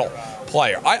phenomenal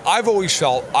player. I've always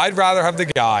felt I'd rather have the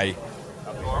guy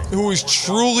who was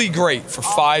truly great for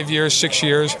 5 years, 6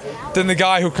 years, than the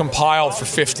guy who compiled for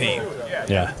 15.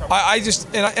 Yeah. I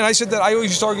said that I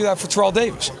always used to argue that for Terrell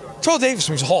Davis. Terrell Davis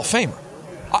was a Hall of Famer.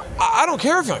 I don't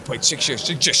care if he only played 6 years.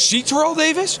 Did you see Terrell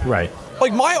Davis? Right.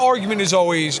 My argument is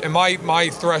always, and my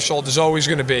threshold is always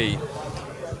going to be,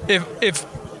 if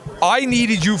I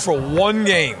needed you for one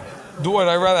game, would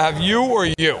I rather have you or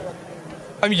you?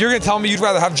 I mean, you're going to tell me you'd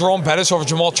rather have Jerome Bettis over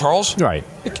Jamal Charles? Right.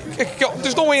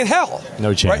 There's no way in hell.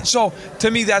 No chance. Right? So,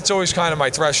 to me, that's always kind of my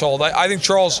threshold. I think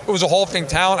Charles was a Hall of Fame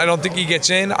talent. I don't think he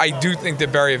gets in. I do think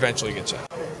that Berry eventually gets in.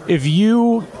 If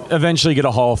you eventually get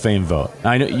a Hall of Fame vote,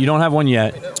 I know you don't have one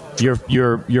yet.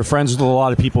 You're friends with a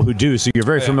lot of people who do, so you're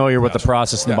very familiar with the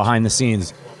process and behind the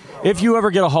scenes. If you ever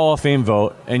get a Hall of Fame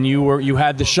vote and you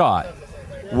had the shot,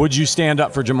 would you stand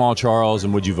up for Jamal Charles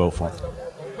and would you vote for him?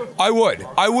 I would.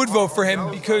 I would vote for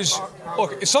him because,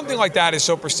 look, something like that is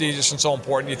so prestigious and so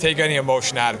important. You take any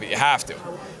emotion out of it. You have to.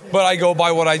 But I go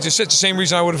by what I just said. It's the same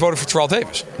reason I would have voted for Terrell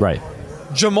Davis. Right.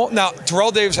 Now,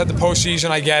 Terrell Davis had the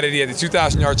postseason. I get it. He had the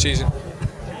 2,000-yard season.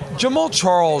 Jamal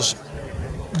Charles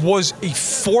was a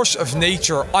force of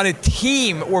nature on a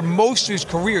team where most of his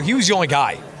career, he was the only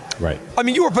guy. Right. I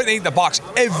mean, you were putting 8 in the box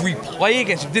every play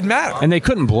against him. It didn't matter. And they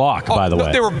couldn't block, by the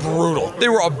way. They were brutal. They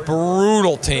were a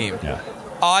brutal team. Yeah.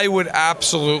 I would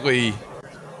absolutely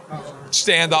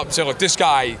stand up and say, look, this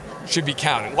guy should be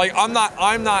counted. Like, I'm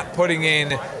not putting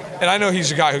in, and I know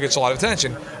he's a guy who gets a lot of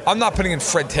attention, I'm not putting in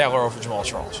Fred Taylor over Jamal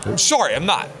Charles. I'm sorry, I'm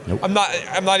not. Nope. I'm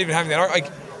not even having that.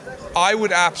 Like, I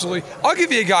would absolutely, I'll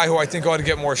give you a guy who I think ought to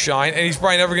get more shine, and he's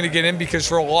probably never going to get in because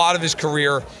for a lot of his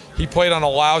career, he played on a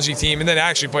lousy team and then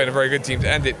actually played a very good team to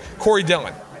end it. Corey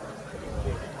Dillon.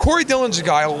 Corey Dillon's a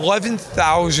guy,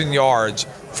 11,000 yards,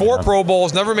 4 Pro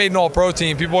Bowls, never made an All-Pro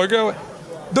team. People are going,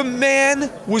 the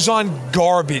man was on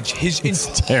garbage his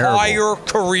entire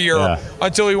career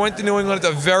until he went to New England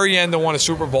at the very end and won a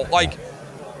Super Bowl. Like,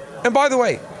 and by the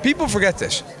way, people forget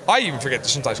this. I even forget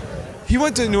this sometimes. He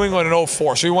went to New England in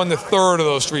 2004, so he won the 3rd of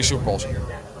those 3 Super Bowls.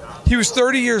 He was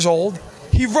 30 years old.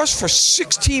 He rushed for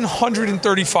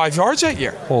 1,635 yards that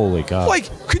year. Holy God. Like,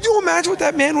 could you imagine what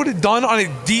that man would have done on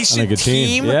a decent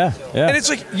team? Yeah. And it's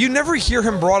like, you never hear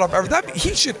him brought up ever.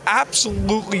 He should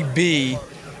absolutely be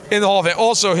in the Hall of Fame.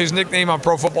 Also, his nickname on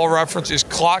Pro Football Reference is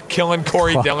Clock Killing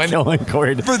Corey Dillon. For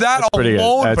that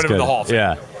alone, put him in the Hall of Fame.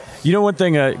 Yeah. You know, one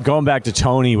thing, going back to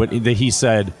Tony, that he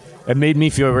said, it made me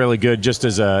feel really good just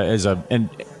as a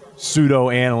pseudo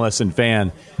analyst and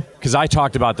fan. Because I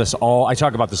talk about this all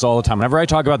the time. Whenever I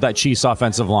talk about that Chiefs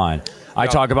offensive line, I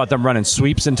talk about them running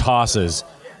sweeps and tosses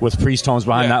with Priest Holmes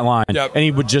behind that line. Yep. And he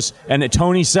would just, and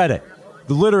Tony said it.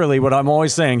 Literally what I'm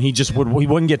always saying, he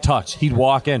wouldn't get touched. He'd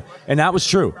walk in. And that was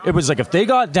true. It was like if they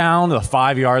got down to the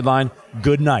 5-yard line,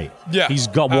 good night. Yeah. He's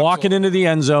walking into the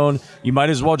end zone. You might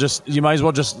as well just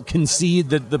concede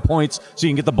the points so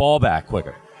you can get the ball back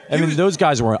quicker. I mean, those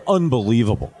guys were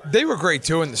unbelievable. They were great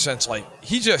too in the sense like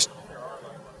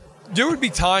there would be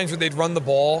times where they'd run the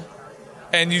ball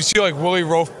and you'd see like Willie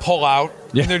Roaf pull out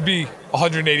and there'd be a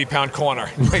 180-pound corner.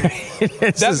 Like,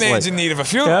 that man's in need of a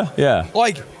funeral. Yeah.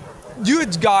 Like, you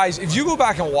had guys, if you go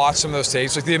back and watch some of those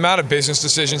tapes, like the amount of business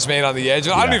decisions made on the edge,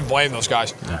 and I don't even blame those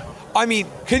guys. Yeah. I mean,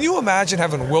 can you imagine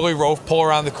having Willie Roaf pull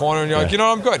around the corner and you're like, you know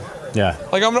what, I'm good. Yeah.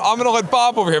 Like, I'm going to let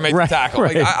Bob over here make the tackle.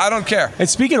 Like, I don't care. And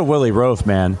speaking of Willie Roaf,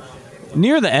 man,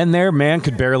 near the end there, man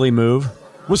could barely move,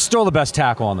 was still the best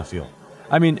tackle on the field.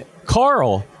 I mean,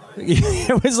 Carl,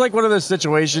 it was like one of those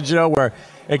situations, you know, where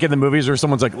like in the movies where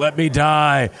someone's like, let me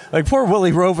die. Like poor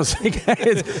Willie Roaf was like,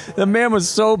 the man was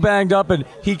so banged up and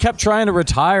he kept trying to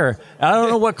retire. And I don't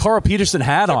know what Carl Peterson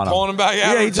had on him. Pulling him back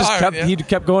out. Yeah, he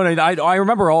kept going. I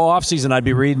remember all offseason I'd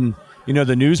be reading, you know,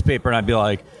 the newspaper and I'd be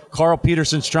like, Carl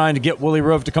Peterson's trying to get Willie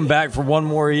Roaf to come back for one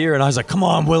more year. And I was like, come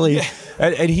on, Willie. Yeah.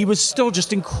 And he was still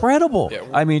just incredible. Yeah.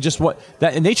 I mean,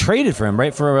 and they traded for him,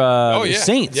 right, for the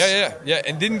Saints. Yeah.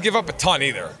 And didn't give up a ton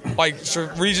either. Like, for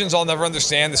reasons I'll never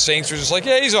understand, the Saints were just like,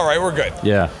 yeah, he's all right, we're good.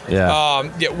 Yeah.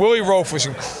 Willie Roaf was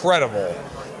incredible.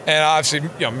 And obviously,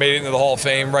 you know, made it into the Hall of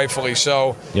Fame, rightfully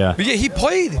so. Yeah. But yeah, he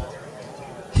played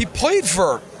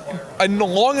for a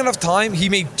long enough time. He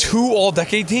made 2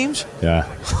 all-decade teams. Yeah.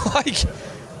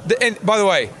 And by the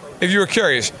way, if you were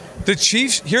curious, the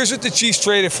Chiefs, here's what the Chiefs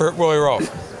traded for Willie Roaf.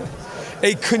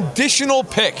 A conditional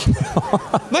pick.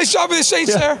 Nice job with the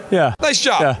Saints there. Yeah. Nice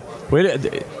job.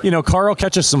 Yeah. You know, Carl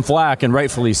catches some flack, and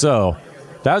rightfully so.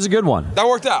 That was a good one. That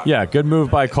worked out. Yeah, good move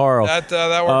by Carl. That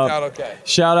worked out okay.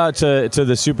 Shout out to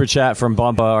the super chat from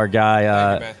Bumpa, our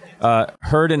guy. Thank you, man.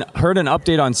 Heard an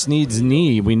update on Snead's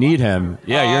knee. We need him.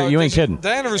 Yeah, you ain't kidding.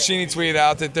 Diana Rossini tweeted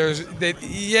out that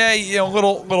a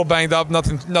little banged up,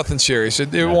 nothing serious.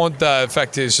 It won't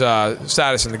affect his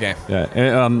status in the game. Yeah.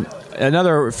 And,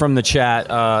 another from the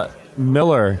chat,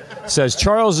 Miller says,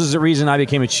 Charles is the reason I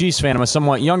became a Chiefs fan. I'm a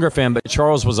somewhat younger fan, but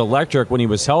Charles was electric when he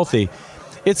was healthy.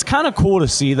 It's kind of cool to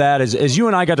see that as you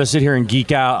and I got to sit here and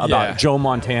geek out about Joe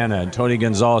Montana and Tony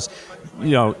Gonzalez,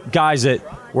 you know, guys that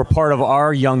were part of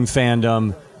our young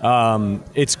fandom.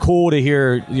 It's cool to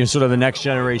hear, you know, sort of the next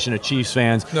generation of Chiefs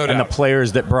fans and the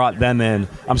players that brought them in.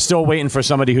 I'm still waiting for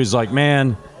somebody who's like,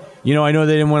 man, you know, I know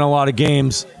they didn't win a lot of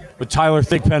games, but Tyler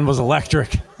Thigpen was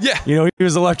electric. Yeah. You know, he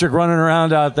was electric running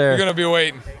around out there. You're going to be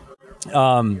waiting.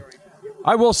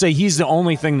 I will say he's the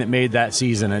only thing that made that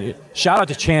season. And shout out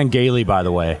to Chan Gailey, by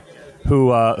the way,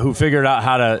 who figured out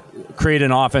how to create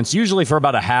an offense, usually for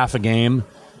about a half a game,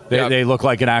 They look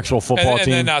like an actual football team.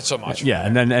 And then not so much. Yeah,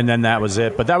 and then that was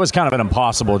it. But that was kind of an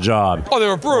impossible job. Oh, they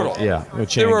were brutal. Yeah.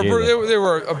 They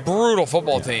were a brutal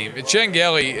football team.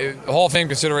 Changaley, Hall of Fame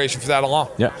consideration for that alone.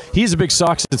 Yeah. He's a big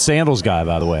socks and sandals guy,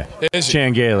 by the way. Is he?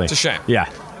 Changaley. It's a shame.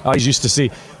 Yeah. I used to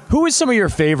see. Who is some of your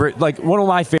favorite, like one of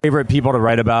my favorite people to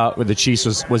write about with the Chiefs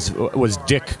was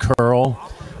Dick Curl,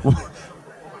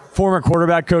 former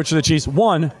quarterback coach of the Chiefs.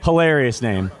 One, hilarious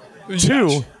name. Yes.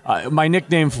 Two, my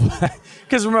nickname,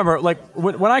 because remember, like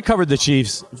when I covered the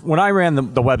Chiefs, when I ran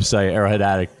the website, Arrowhead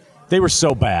Addict, they were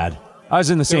so bad. I was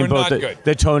in the same boat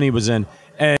that Tony was in.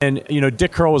 And,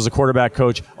 Dick Curl was the quarterback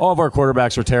coach. All of our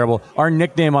quarterbacks were terrible. Our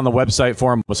nickname on the website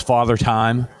for him was Father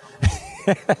Time.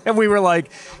 And we were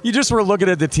like, you just were looking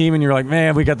at the team and you're like,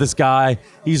 man, we got this guy.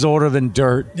 He's older than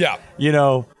dirt. Yeah.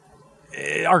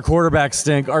 Our quarterbacks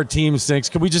stink. Our team stinks.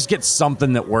 Can we just get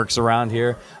something that works around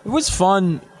here? It was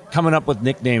fun coming up with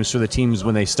nicknames for the teams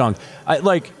when they stunk.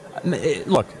 Look,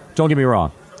 don't get me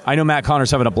wrong. I know Matt Connor's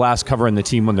having a blast covering the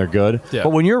team when they're good. Yeah. But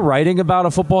when you're writing about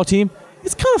a football team,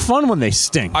 it's kind of fun when they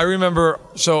stink. I remember,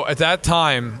 so at that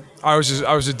time, I was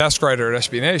a desk writer at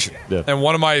SB Nation. Yeah. And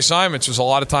one of my assignments was a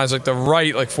lot of times to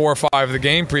write 4 or 5 of the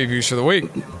game previews for the week.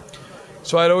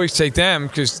 So I'd always take them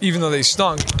because even though they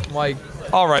stunk, I'm like,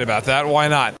 I'll write about that. Why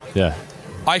not? Yeah.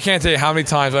 I can't tell you how many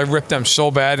times I ripped them so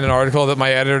bad in an article that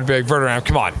my editor would be like, Verderame,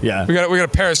 come on. Yeah. We got to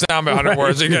pare this down by 100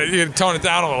 words. You got to tone it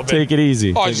down a little bit. Take it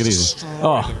easy. Oh, Take it easy.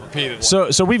 Oh. Repeatedly.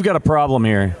 So we've got a problem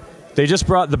here. They just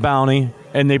brought the bounty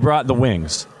and they brought the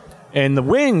wings. And the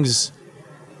wings,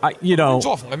 It's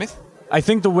off limit. I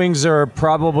think the wings are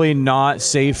probably not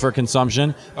safe for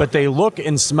consumption, but they look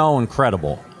and smell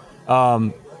incredible.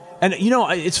 And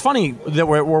it's funny that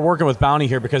we're working with Bounty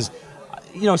here because,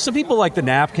 some people like the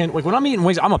napkin. Like when I'm eating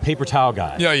wings, I'm a paper towel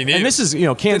guy. Yeah, you need And it. this is,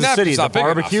 Kansas City, the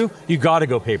barbecue, enough. you got to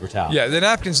go paper towel. Yeah, the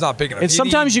napkin's not big enough. And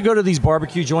sometimes you go to these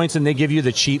barbecue joints and they give you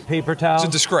the cheap paper towel. It's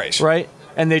a disgrace. Right?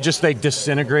 And they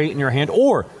disintegrate in your hand.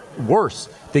 Or worse,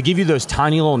 they give you those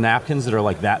tiny little napkins that are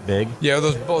like that big. Yeah,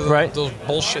 those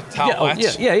bullshit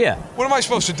towelettes. Yeah. What am I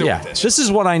supposed to do with this? This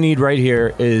is what I need right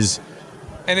here is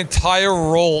an entire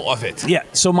roll of it. Yeah.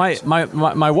 So my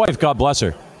wife, God bless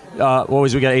her,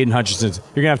 always we got Aidan Hutchinson.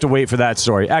 You're gonna have to wait for that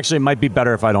story. Actually, it might be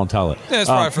better if I don't tell it. Yeah, it's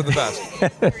probably for the best.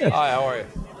 Hi, how are you?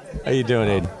 How you doing,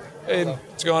 Aidan? Aidan,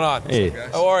 what's going on? Hey,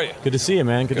 how are you? Good to see you,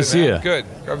 man. Good to see you. Good.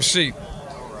 Grab a seat.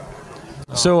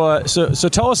 So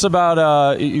tell us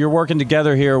about you're working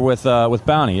together here with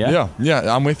Bounty, yeah?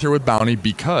 Yeah. I'm with here with Bounty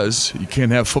because you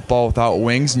can't have football without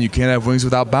wings, and you can't have wings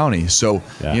without Bounty. So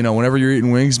whenever you're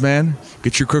eating wings, man,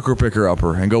 get your cooker picker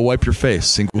upper and go wipe your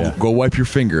face and go wipe your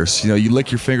fingers. You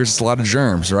lick your fingers; it's a lot of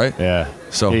germs, right? Yeah.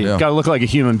 So you gotta look like a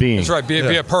human being. That's right. Be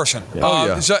a person.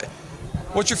 Yeah.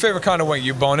 What's your favorite kind of wing?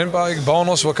 You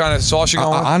boneless? What kind of sauce you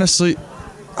going with? Honestly,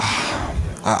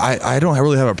 I don't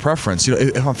really have a preference.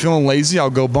 If I'm feeling lazy, I'll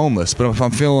go boneless. But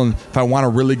if I want a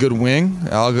really good wing,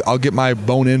 I'll get my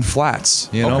bone-in flats.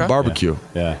 Barbecue.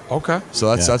 Yeah. Okay.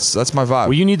 So that's my vibe.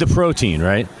 Well, you need the protein,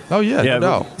 right? Oh yeah, no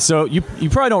doubt. So you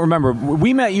probably don't remember.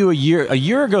 We met you a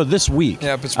year ago this week.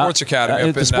 Yeah, but Sports Academy.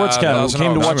 At the Sports Academy. We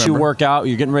came to watch you work out.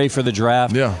 You're getting ready for the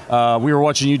draft. Yeah. We were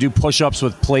watching you do push-ups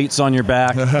with plates on your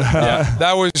back. Yeah,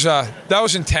 that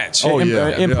was intense. Oh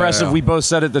yeah. Impressive. Yeah. We both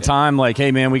said at the time, like,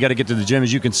 hey man, we got to get to the gym.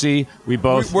 As you can see,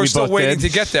 we're still waiting to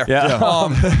get there. Yeah.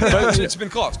 But it's been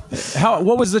close.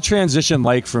 What was the transition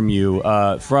like from you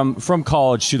from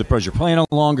college to the pros? You're playing a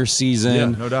longer season.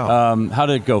 Yeah, no doubt. How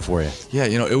did it go for you? Yeah,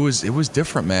 it was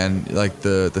different, man. Like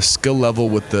the skill level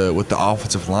with the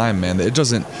offensive line, man.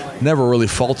 It never really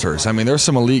falters. I mean, there's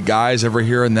some elite guys every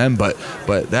here and then, but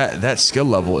that skill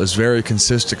level is very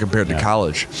consistent compared to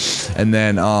college. And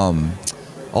then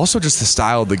also just the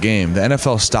style of the game. The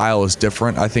NFL style is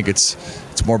different. I think it's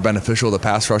more beneficial to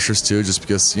pass rushers too, just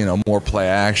because more play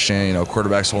action.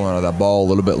 Quarterbacks holding on to that ball a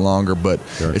little bit longer, but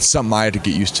it's something I had to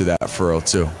get used to that for real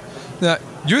too. Now,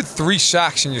 you had 3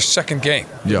 sacks in your second game.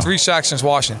 Yeah. 3 sacks since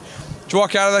Washington. Did you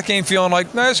walk out of that game feeling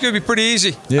like, no, it's going to be pretty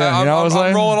easy? Yeah, I'm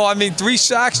rolling on. 3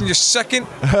 sacks in your second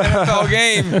NFL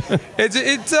game.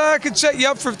 It could set you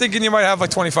up for thinking you might have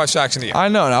 25 sacks in the game. I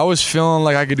know, and I was feeling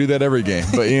like I could do that every game,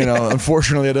 but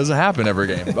unfortunately, it doesn't happen every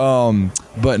game.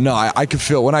 But no, I could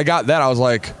feel when I got that. I was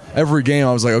like, every game,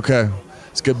 I was like, okay,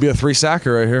 it's gonna be a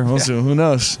 3-sacker right here. We'll see. Who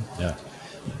knows?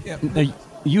 Yeah. Now,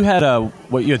 you had 3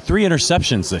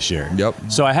 interceptions this year. Yep.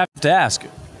 So I have to ask,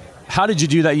 how did you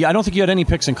do that? I don't think you had any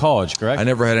picks in college, correct? I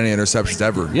never had any interceptions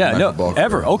ever. Yeah, no,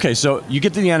 ever. Okay, so you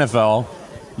get to the NFL,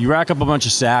 you rack up a bunch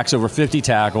of sacks, over 50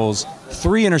 tackles,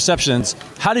 3 interceptions.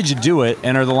 How did you do it?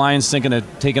 And are the Lions thinking of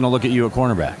taking a look at you at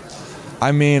cornerback?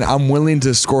 I mean, I'm willing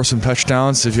to score some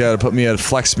touchdowns. If you had to put me at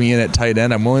flex me in at tight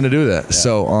end, I'm willing to do that. Yeah.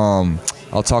 So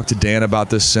I'll talk to Dan about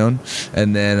this soon.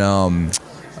 And then,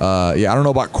 I don't know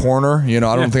about corner. I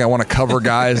don't think I want to cover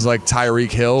guys like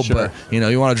Tyreek Hill, sure. But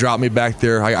you want to drop me back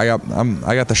there. I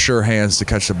got the sure hands to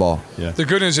catch the ball. Yeah. The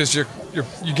good news is you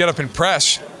get up and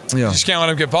press. Yeah. You just can't let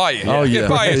him get by you. Oh, yeah. Get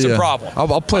by you, it's a problem.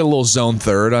 I'll play a little zone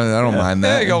third. I don't mind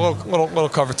that. There you go, little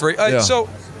cover three. So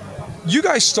you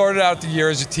guys started out the year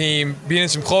as a team, being in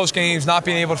some close games, not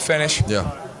being able to finish.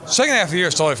 Yeah. Second half of the year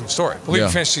is totally different story. I believe you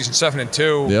finished season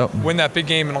 7-2. Yep. Win that big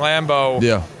game in Lambeau.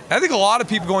 Yeah. And I think a lot of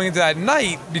people going into that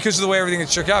night, because of the way everything had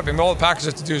shook out, all the Packers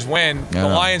have to do is win. The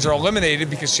Lions are eliminated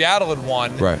because Seattle had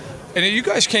won. Right. And you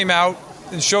guys came out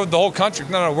and showed the whole country,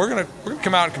 no, we're gonna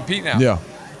come out and compete now. Yeah.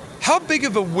 How big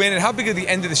of a win and how big of the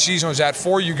end of the season was that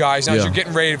for you guys now as you're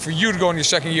getting ready for you to go in your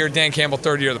second year, Dan Campbell,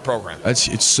 third year of the program?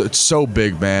 It's so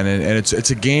big, man, and it's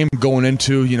a game going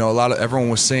into, everyone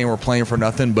was saying we're playing for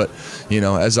nothing, but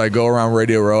as I go around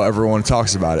Radio Row, everyone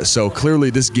talks about it. So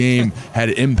clearly this game had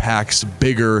impacts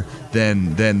bigger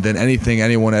than anything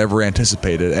anyone ever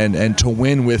anticipated, and to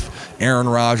win with Aaron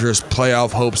Rodgers,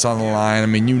 playoff hopes on the line, I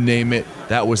mean, you name it,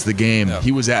 that was the game. Yeah.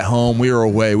 He was at home, we were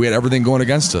away, we had everything going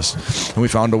against us, and we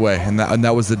found a way, and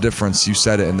that was the difference. You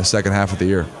said it in the second half of the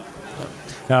year.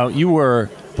 Now, you were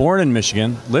born in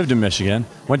Michigan, lived in Michigan,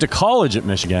 went to college at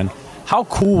Michigan. How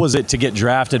cool was it to get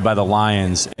drafted by the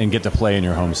Lions and get to play in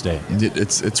your home state?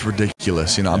 It's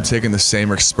ridiculous. I'm taking the same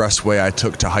expressway I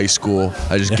took to high school.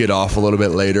 I just get off a little bit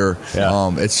later.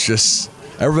 Yeah. It's just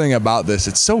everything about this.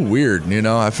 It's so weird. I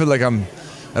don't feel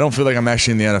like I'm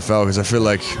actually in the NFL because I feel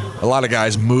like a lot of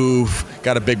guys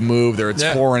got a big move. They're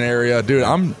a foreign area. Dude,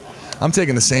 I'm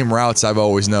taking the same routes I've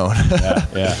always known.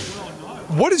 Yeah.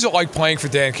 What is it like playing for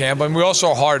Dan Campbell? And we all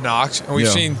saw Hard Knocks, and we've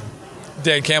seen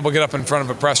Dan Campbell get up in front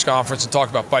of a press conference and talk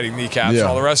about biting kneecaps and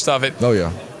all the rest of it. Oh,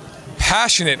 yeah.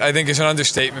 Passionate, I think, is an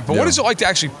understatement. But what is it like to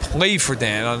actually play for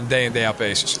Dan on a day-in, day-out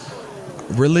basis?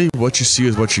 Really, what you see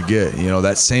is what you get.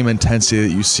 That same intensity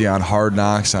that you see on Hard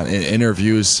Knocks, in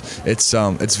interviews, it's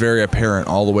very apparent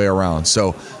all the way around.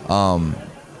 So,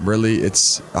 really,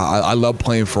 I love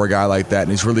playing for a guy like that, and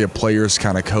he's really a player's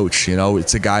kind of coach.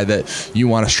 It's a guy that you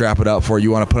want to strap it up for, you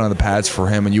want to put on the pads for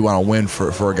him, and you want to win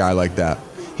for a guy like that.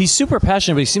 He's super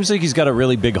passionate, but he seems like he's got a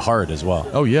really big heart as well.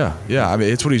 Oh, yeah. I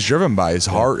mean, it's what he's driven by, his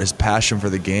heart, his passion for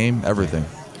the game, everything.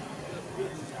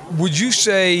 Would you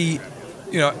say,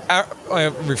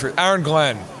 Aaron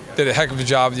Glenn did a heck of a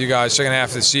job with you guys second half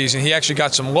of the season. He actually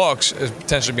got some looks as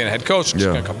potentially being a head coach, which is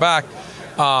going to come back.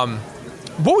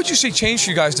 What would you say changed for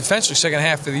you guys defensively second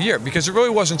half of the year? Because it really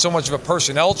wasn't so much of a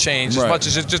personnel change as much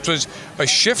as it just was a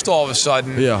shift all of a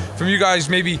sudden from you guys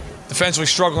maybe defensively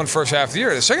struggling first half of the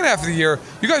year. The second half of the year,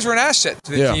 you guys were an asset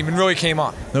to the team and really came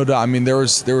on. No doubt. I mean, there were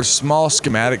small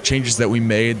schematic changes that we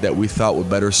made that we thought would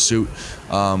better suit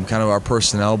kind of our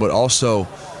personnel, but also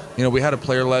we had a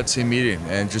player-led team meeting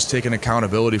and just taking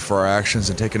accountability for our actions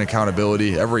and taking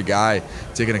accountability, every guy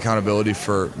taking accountability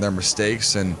for their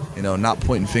mistakes and, not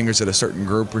pointing fingers at a certain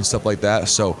group and stuff like that.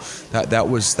 So that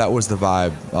was the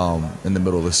vibe in the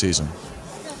middle of the season.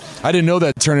 I didn't know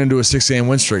that turned into a 6-game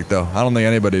win streak, though. I don't think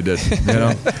anybody did.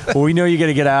 Well, we know you got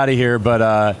to get out of here,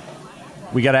 but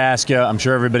we got to ask you. I'm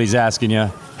sure everybody's asking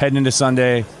you. Heading into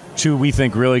Sunday, two we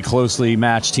think really closely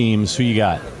matched teams. Who you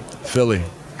got? Philly.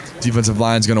 Defensive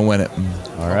line's going to win it.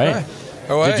 All right.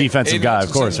 The defensive Aidan guy,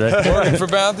 of course, right? Working for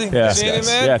Bounty. Seeing it,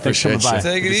 man? Yeah, thanks for coming by.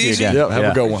 Take it easy. Yep,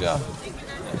 have a good one.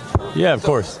 Yeah, of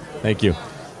course. Thank you.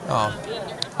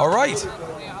 All right.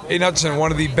 Aidan Hutchinson,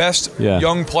 one of the best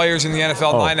young players in the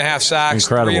NFL, 9.5 sacks,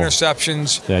 incredible. 3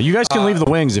 interceptions. Yeah, you guys can leave the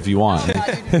wings if you want.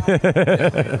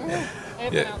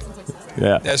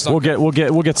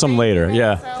 We'll get some later.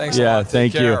 Yeah. Thanks a lot.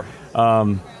 Thank you.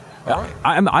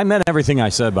 I meant everything I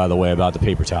said, by the way, about the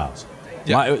paper towels.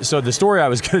 Yeah. So the story I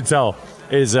was going to tell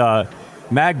is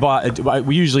Mag bought.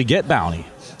 We usually get Bounty,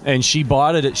 and she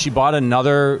bought it. She bought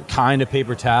another kind of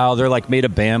paper towel. They're like made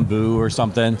of bamboo or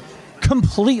something.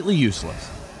 Completely useless.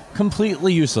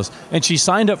 And she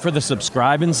signed up for the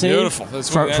subscribe and save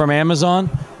from Amazon.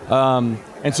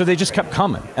 And so they just kept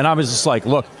coming. And I was just like,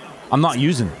 look, I'm not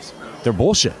using these. They're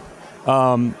bullshit.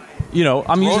 I'm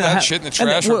using that shit in the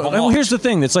trash. Well, here's the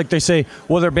thing. It's like they say,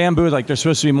 well, they're bamboo, like they're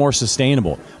supposed to be more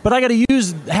sustainable. But I got to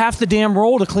use half the damn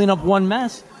roll to clean up one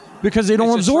mess because they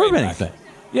don't absorb anything.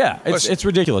 Yeah, it's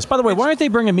ridiculous. By the way, why aren't they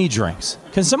bringing me drinks?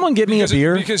 Can someone get me a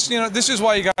beer? Because this is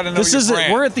why you got to know your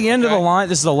brand. We're at the end of the line.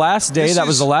 This is the last day. That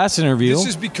was the last interview. This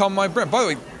has become my brand. By the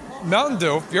way, Mountain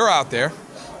Dew, if you're out there,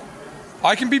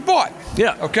 I can be bought.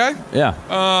 Yeah. Okay? Yeah.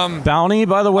 Bounty,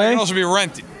 by the way. I can also be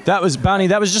rented. That was Bounty.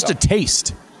 That was just a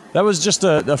taste. that was just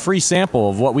a free sample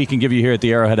of what we can give you here at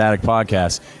the Arrowhead Addict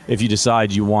Podcast if you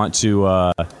decide you want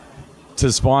to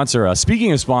sponsor us.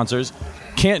 Speaking of sponsors,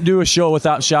 can't do a show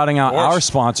without shouting out our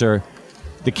sponsor,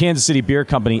 the Kansas City Beer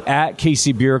Company at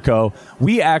KC Beer Co.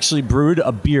 We actually brewed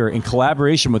a beer in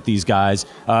collaboration with these guys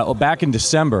back in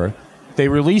December. They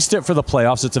released it for the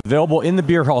playoffs. It's available in the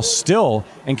beer hall still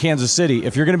in Kansas City.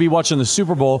 If you're going to be watching the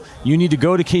Super Bowl, you need to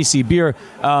go to KC Beer.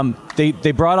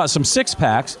 They brought out some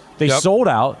 6-packs. They sold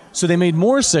out, so they made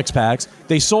more 6-packs.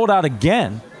 They sold out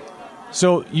again.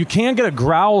 So you can get a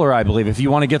growler, I believe, if you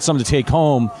want to get some to take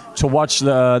home to watch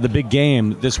the big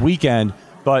game this weekend.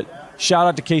 But shout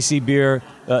out to KC Beer,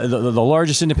 the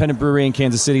largest independent brewery in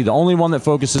Kansas City, the only one that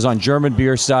focuses on German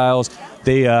beer styles.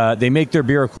 They make their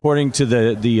beer according to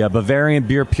the Bavarian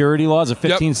beer purity laws of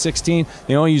 1516.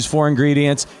 They only use 4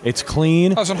 ingredients. It's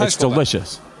clean. It's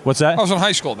delicious. Then. What's that? I was in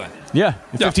high school then. Yeah,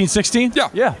 1516.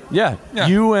 Yeah.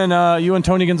 You and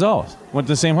Tony Gonzalez went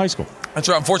to the same high school. That's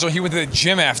right. Unfortunately, he went to the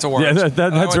gym afterwards. Yeah,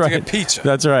 that's right. To get pizza.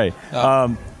 That's right.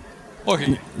 Look,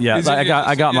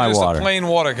 I got my water. Just a plain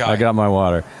water guy. I got my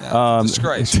water.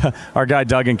 Disgrace. Our guy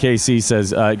Doug in KC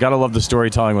says, "Gotta love the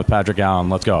storytelling with Patrick Allen.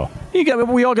 Let's go.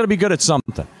 We all got to be good at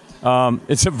something."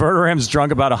 It's Verderam's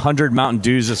drunk about 100 Mountain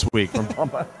Dews this week.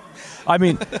 I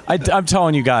mean, I'm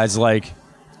telling you guys, like,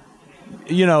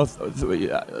 you know,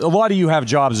 a lot of you have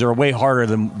jobs that are way harder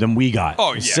than we got.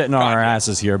 Oh, yeah. Sitting on our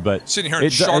asses here, but sitting here in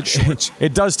shark shorts.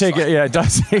 It does take it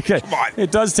does take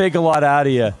it does take a lot out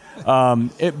of you.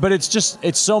 But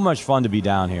it's so much fun to be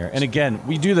down here. And again,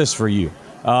 we do this for you.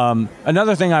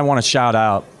 Another thing I want to shout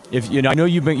out, I know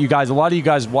a lot of you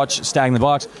guys watch Stag the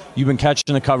Box. You've been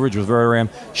catching the coverage with Verderam.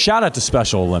 Shout out to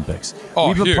Special Olympics.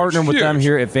 We've been partnering with them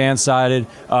here at Fansided.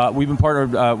 We've been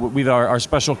partnered with our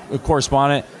special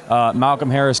correspondent, Malcolm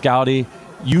Harris Gowdy.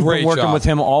 You've been working with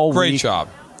him all week. Great job.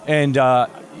 And I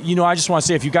just want to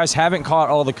say, if you guys haven't caught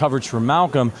all the coverage from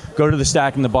Malcolm, go to the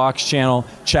Stack in the Box channel,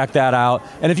 check that out.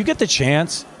 And if you get the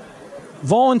chance,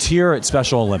 volunteer at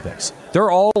Special Olympics. They're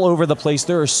all over the place.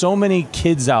 There are so many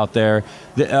kids out there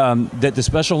that the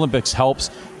Special Olympics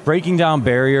helps breaking down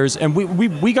barriers. And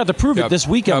we got to prove it this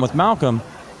weekend with Malcolm.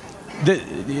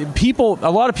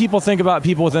 A lot of people think about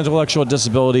people with intellectual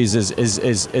disabilities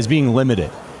as being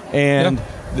limited. And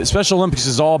the Special Olympics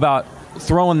is all about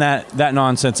throwing that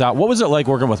nonsense out. What was it like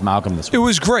working with Malcolm this week? It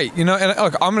was great. And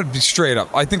look, I'm going to be straight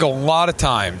up. I think a lot of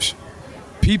times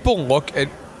people look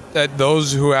at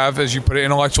those who have, as you put it,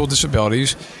 intellectual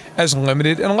disabilities as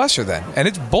limited and lesser than. And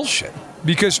it's bullshit.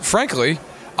 Because, frankly,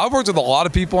 I've worked with a lot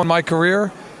of people in my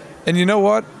career, and you know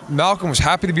what? Malcolm was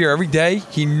happy to be here every day.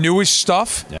 He knew his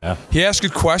stuff. Yeah. He asked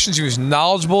good questions. He was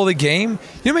knowledgeable of the game. You know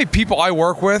how many people I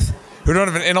work with who don't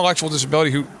have an intellectual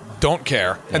disability who don't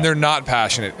care, and they're not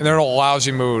passionate, and they're in a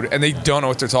lousy mood, and they don't know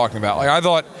what they're talking about. Like I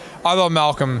thought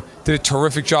Malcolm did a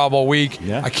terrific job all week.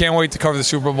 Yeah. I can't wait to cover the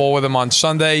Super Bowl with him on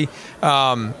Sunday.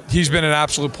 He's been an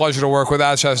absolute pleasure to work with,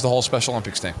 as has the whole Special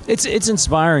Olympics team. It's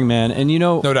inspiring, man. And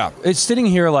no doubt. It's sitting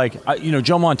here like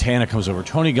Joe Montana comes over,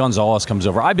 Tony Gonzalez comes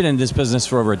over. I've been in this business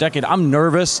for over a decade. I'm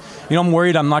nervous. I'm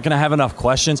worried I'm not going to have enough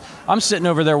questions. I'm sitting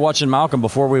over there watching Malcolm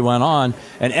before we went on,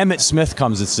 and Emmett Smith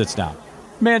comes and sits down.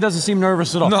 Man doesn't seem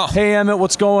nervous at all. No. Hey, Emmett,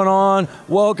 what's going on?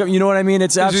 Welcome. You know what I mean?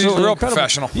 It's absolutely he's a real incredible.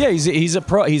 Professional. Yeah, he's a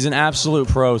pro. He's an absolute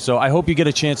pro. So I hope you get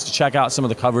a chance to check out some of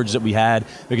the coverage that we had,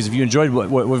 because if you enjoyed what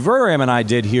Verderam and I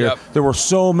did here, there were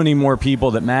so many more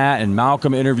people that Matt and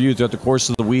Malcolm interviewed throughout the course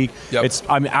of the week. It's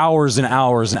hours and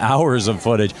hours and hours of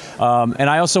footage. And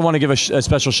I also want to give a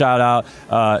special shout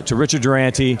out to Richard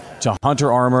Durante, to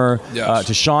Hunter Armour,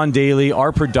 to Sean Daly,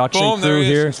 our production crew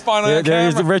here. He's finally on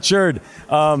camera. There's Richard.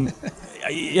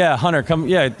 Yeah, Hunter, come.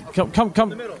 Yeah,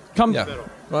 come. Yeah.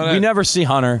 We never see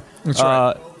Hunter. That's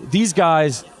right. These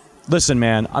guys, listen,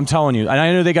 man. I'm telling you, and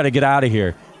I know they got to get out of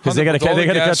here because they got to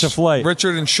catch a flight.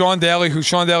 Richard and Sean Daly,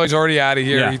 Sean Daly's already out of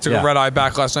here. Yeah, he took a red eye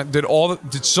back last night. Did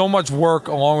so much work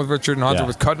along with Richard and Hunter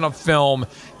with cutting up film,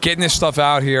 getting this stuff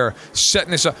out here, setting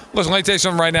this up. Listen, let me tell you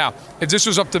something right now. If this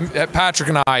was up to Patrick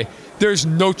and I, there's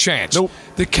no chance. Nope.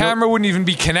 The camera wouldn't even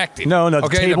be connected. No. The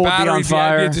table would be on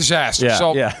fire. It'd be a disaster.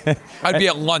 I'd be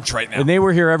at lunch right now. And they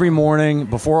were here every morning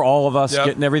before all of us,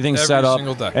 getting everything set up. Every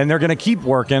single day. And they're going to keep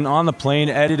working on the plane,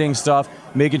 editing stuff,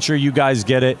 making sure you guys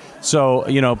get it.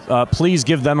 So, please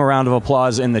give them a round of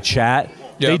applause in the chat. Yep.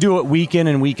 They do it week in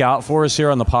and week out for us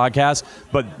here on the podcast.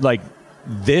 But, like,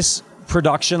 this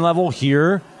production level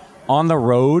here on the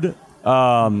road,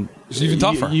 it's even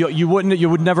tougher.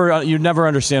 You'd never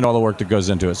understand all the work that goes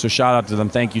into it. So shout out to them.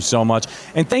 Thank you so much.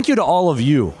 And thank you to all of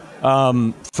you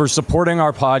for supporting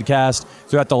our podcast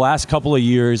throughout the last couple of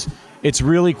years. It's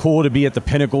really cool to be at the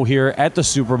pinnacle here at the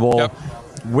Super Bowl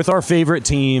with our favorite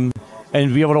team.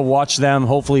 and be able to watch them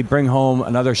hopefully bring home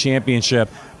another championship.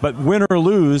 But win or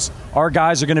lose, our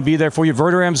guys are going to be there for you.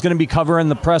 Verderam's going to be covering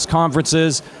the press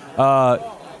conferences.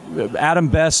 Adam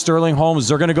Best, Sterling Holmes,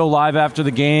 they're going to go live after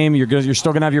the game. You're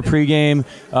still going to have your pregame,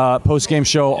 postgame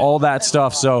show, all that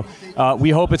stuff. So we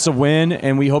hope it's a win,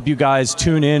 and we hope you guys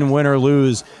tune in, win or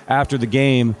lose, after the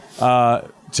game to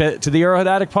the Arrowhead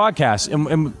Addict podcast.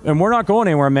 And we're not going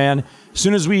anywhere, man. As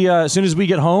soon as we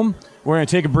get home, we're going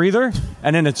to take a breather,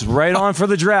 and then it's right on for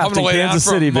the draft in Kansas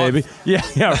City, baby. Yeah,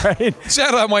 right.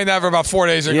 Saturday might have for about 4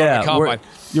 days or go to the combine.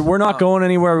 We're not going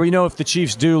anywhere. We know if the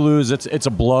Chiefs do lose, it's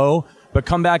a blow. But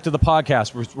come back to the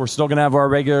podcast. We're still going to have our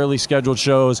regularly scheduled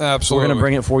shows. Absolutely. We're going to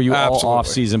bring it for you all off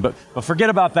season. But forget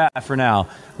about that for now.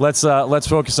 Let's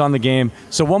focus on the game.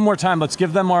 So one more time, let's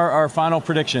give them our final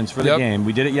predictions for the game.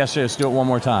 We did it yesterday. Let's do it one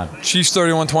more time. Chiefs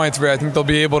 31-23. I think they'll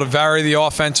be able to vary the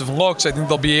offensive looks. I think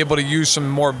they'll be able to use some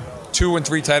more 2 and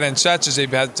 3 tight end sets, as they've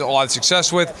had a lot of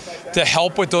success with, to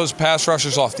help with those pass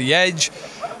rushers off the edge.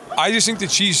 I just think the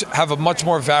Chiefs have a much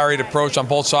more varied approach on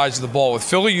both sides of the ball. With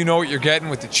Philly, you know what you're getting.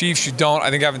 With the Chiefs, you don't. I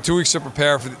think having 2 weeks to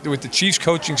prepare with the Chiefs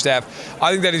coaching staff,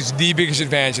 I think that is the biggest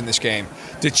advantage in this game.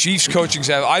 The Chiefs coaching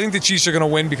staff, I think the Chiefs are going to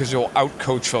win because they'll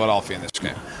out-coach Philadelphia in this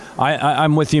game.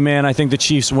 I'm with you, man. I think the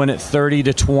Chiefs win it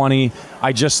 30-20.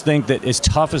 I just think that as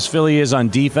tough as Philly is on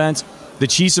defense, the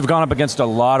Chiefs have gone up against a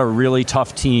lot of really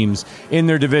tough teams in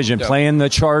their division, playing the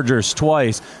Chargers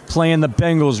twice, playing the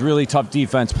Bengals, really tough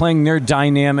defense, playing their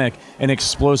dynamic and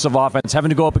explosive offense, having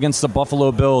to go up against the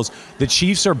Buffalo Bills. The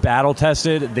Chiefs are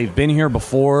battle-tested. They've been here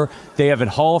before. They have a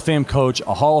Hall of Fame coach,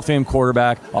 a Hall of Fame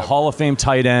quarterback, a Hall of Fame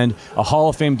tight end, a Hall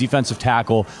of Fame defensive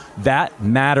tackle. That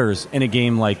matters in a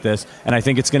game like this, and I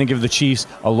think it's going to give the Chiefs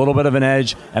a little bit of an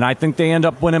edge, and I think they end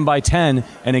up winning by 10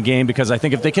 in a game, because I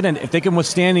think if they can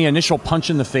withstand the initial punch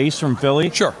in the face from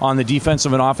Philly on the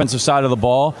defensive and offensive side of the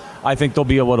ball, I think they'll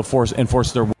be able to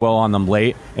enforce their will on them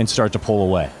late and start to pull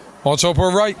away. Well, let's hope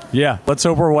we're right. Yeah, let's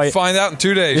hope we're right. Find out in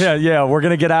 2 days. Yeah. We're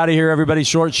going to get out of here, everybody.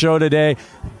 Short show today.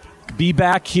 Be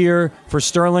back here for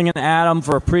Sterling and Adam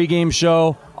for a pregame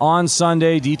show on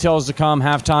Sunday. Details to come,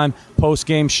 halftime,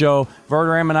 postgame show.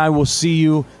 Verderam and I will see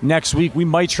you next week. We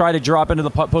might try to drop into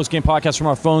the postgame podcast from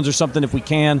our phones or something if we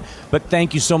can. But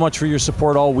thank you so much for your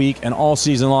support all week and all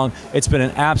season long. It's been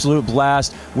an absolute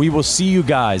blast. We will see you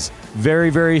guys very,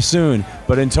 very soon.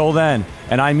 But until then,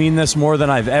 and I mean this more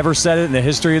than I've ever said it in the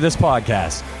history of this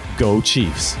podcast, go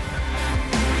Chiefs.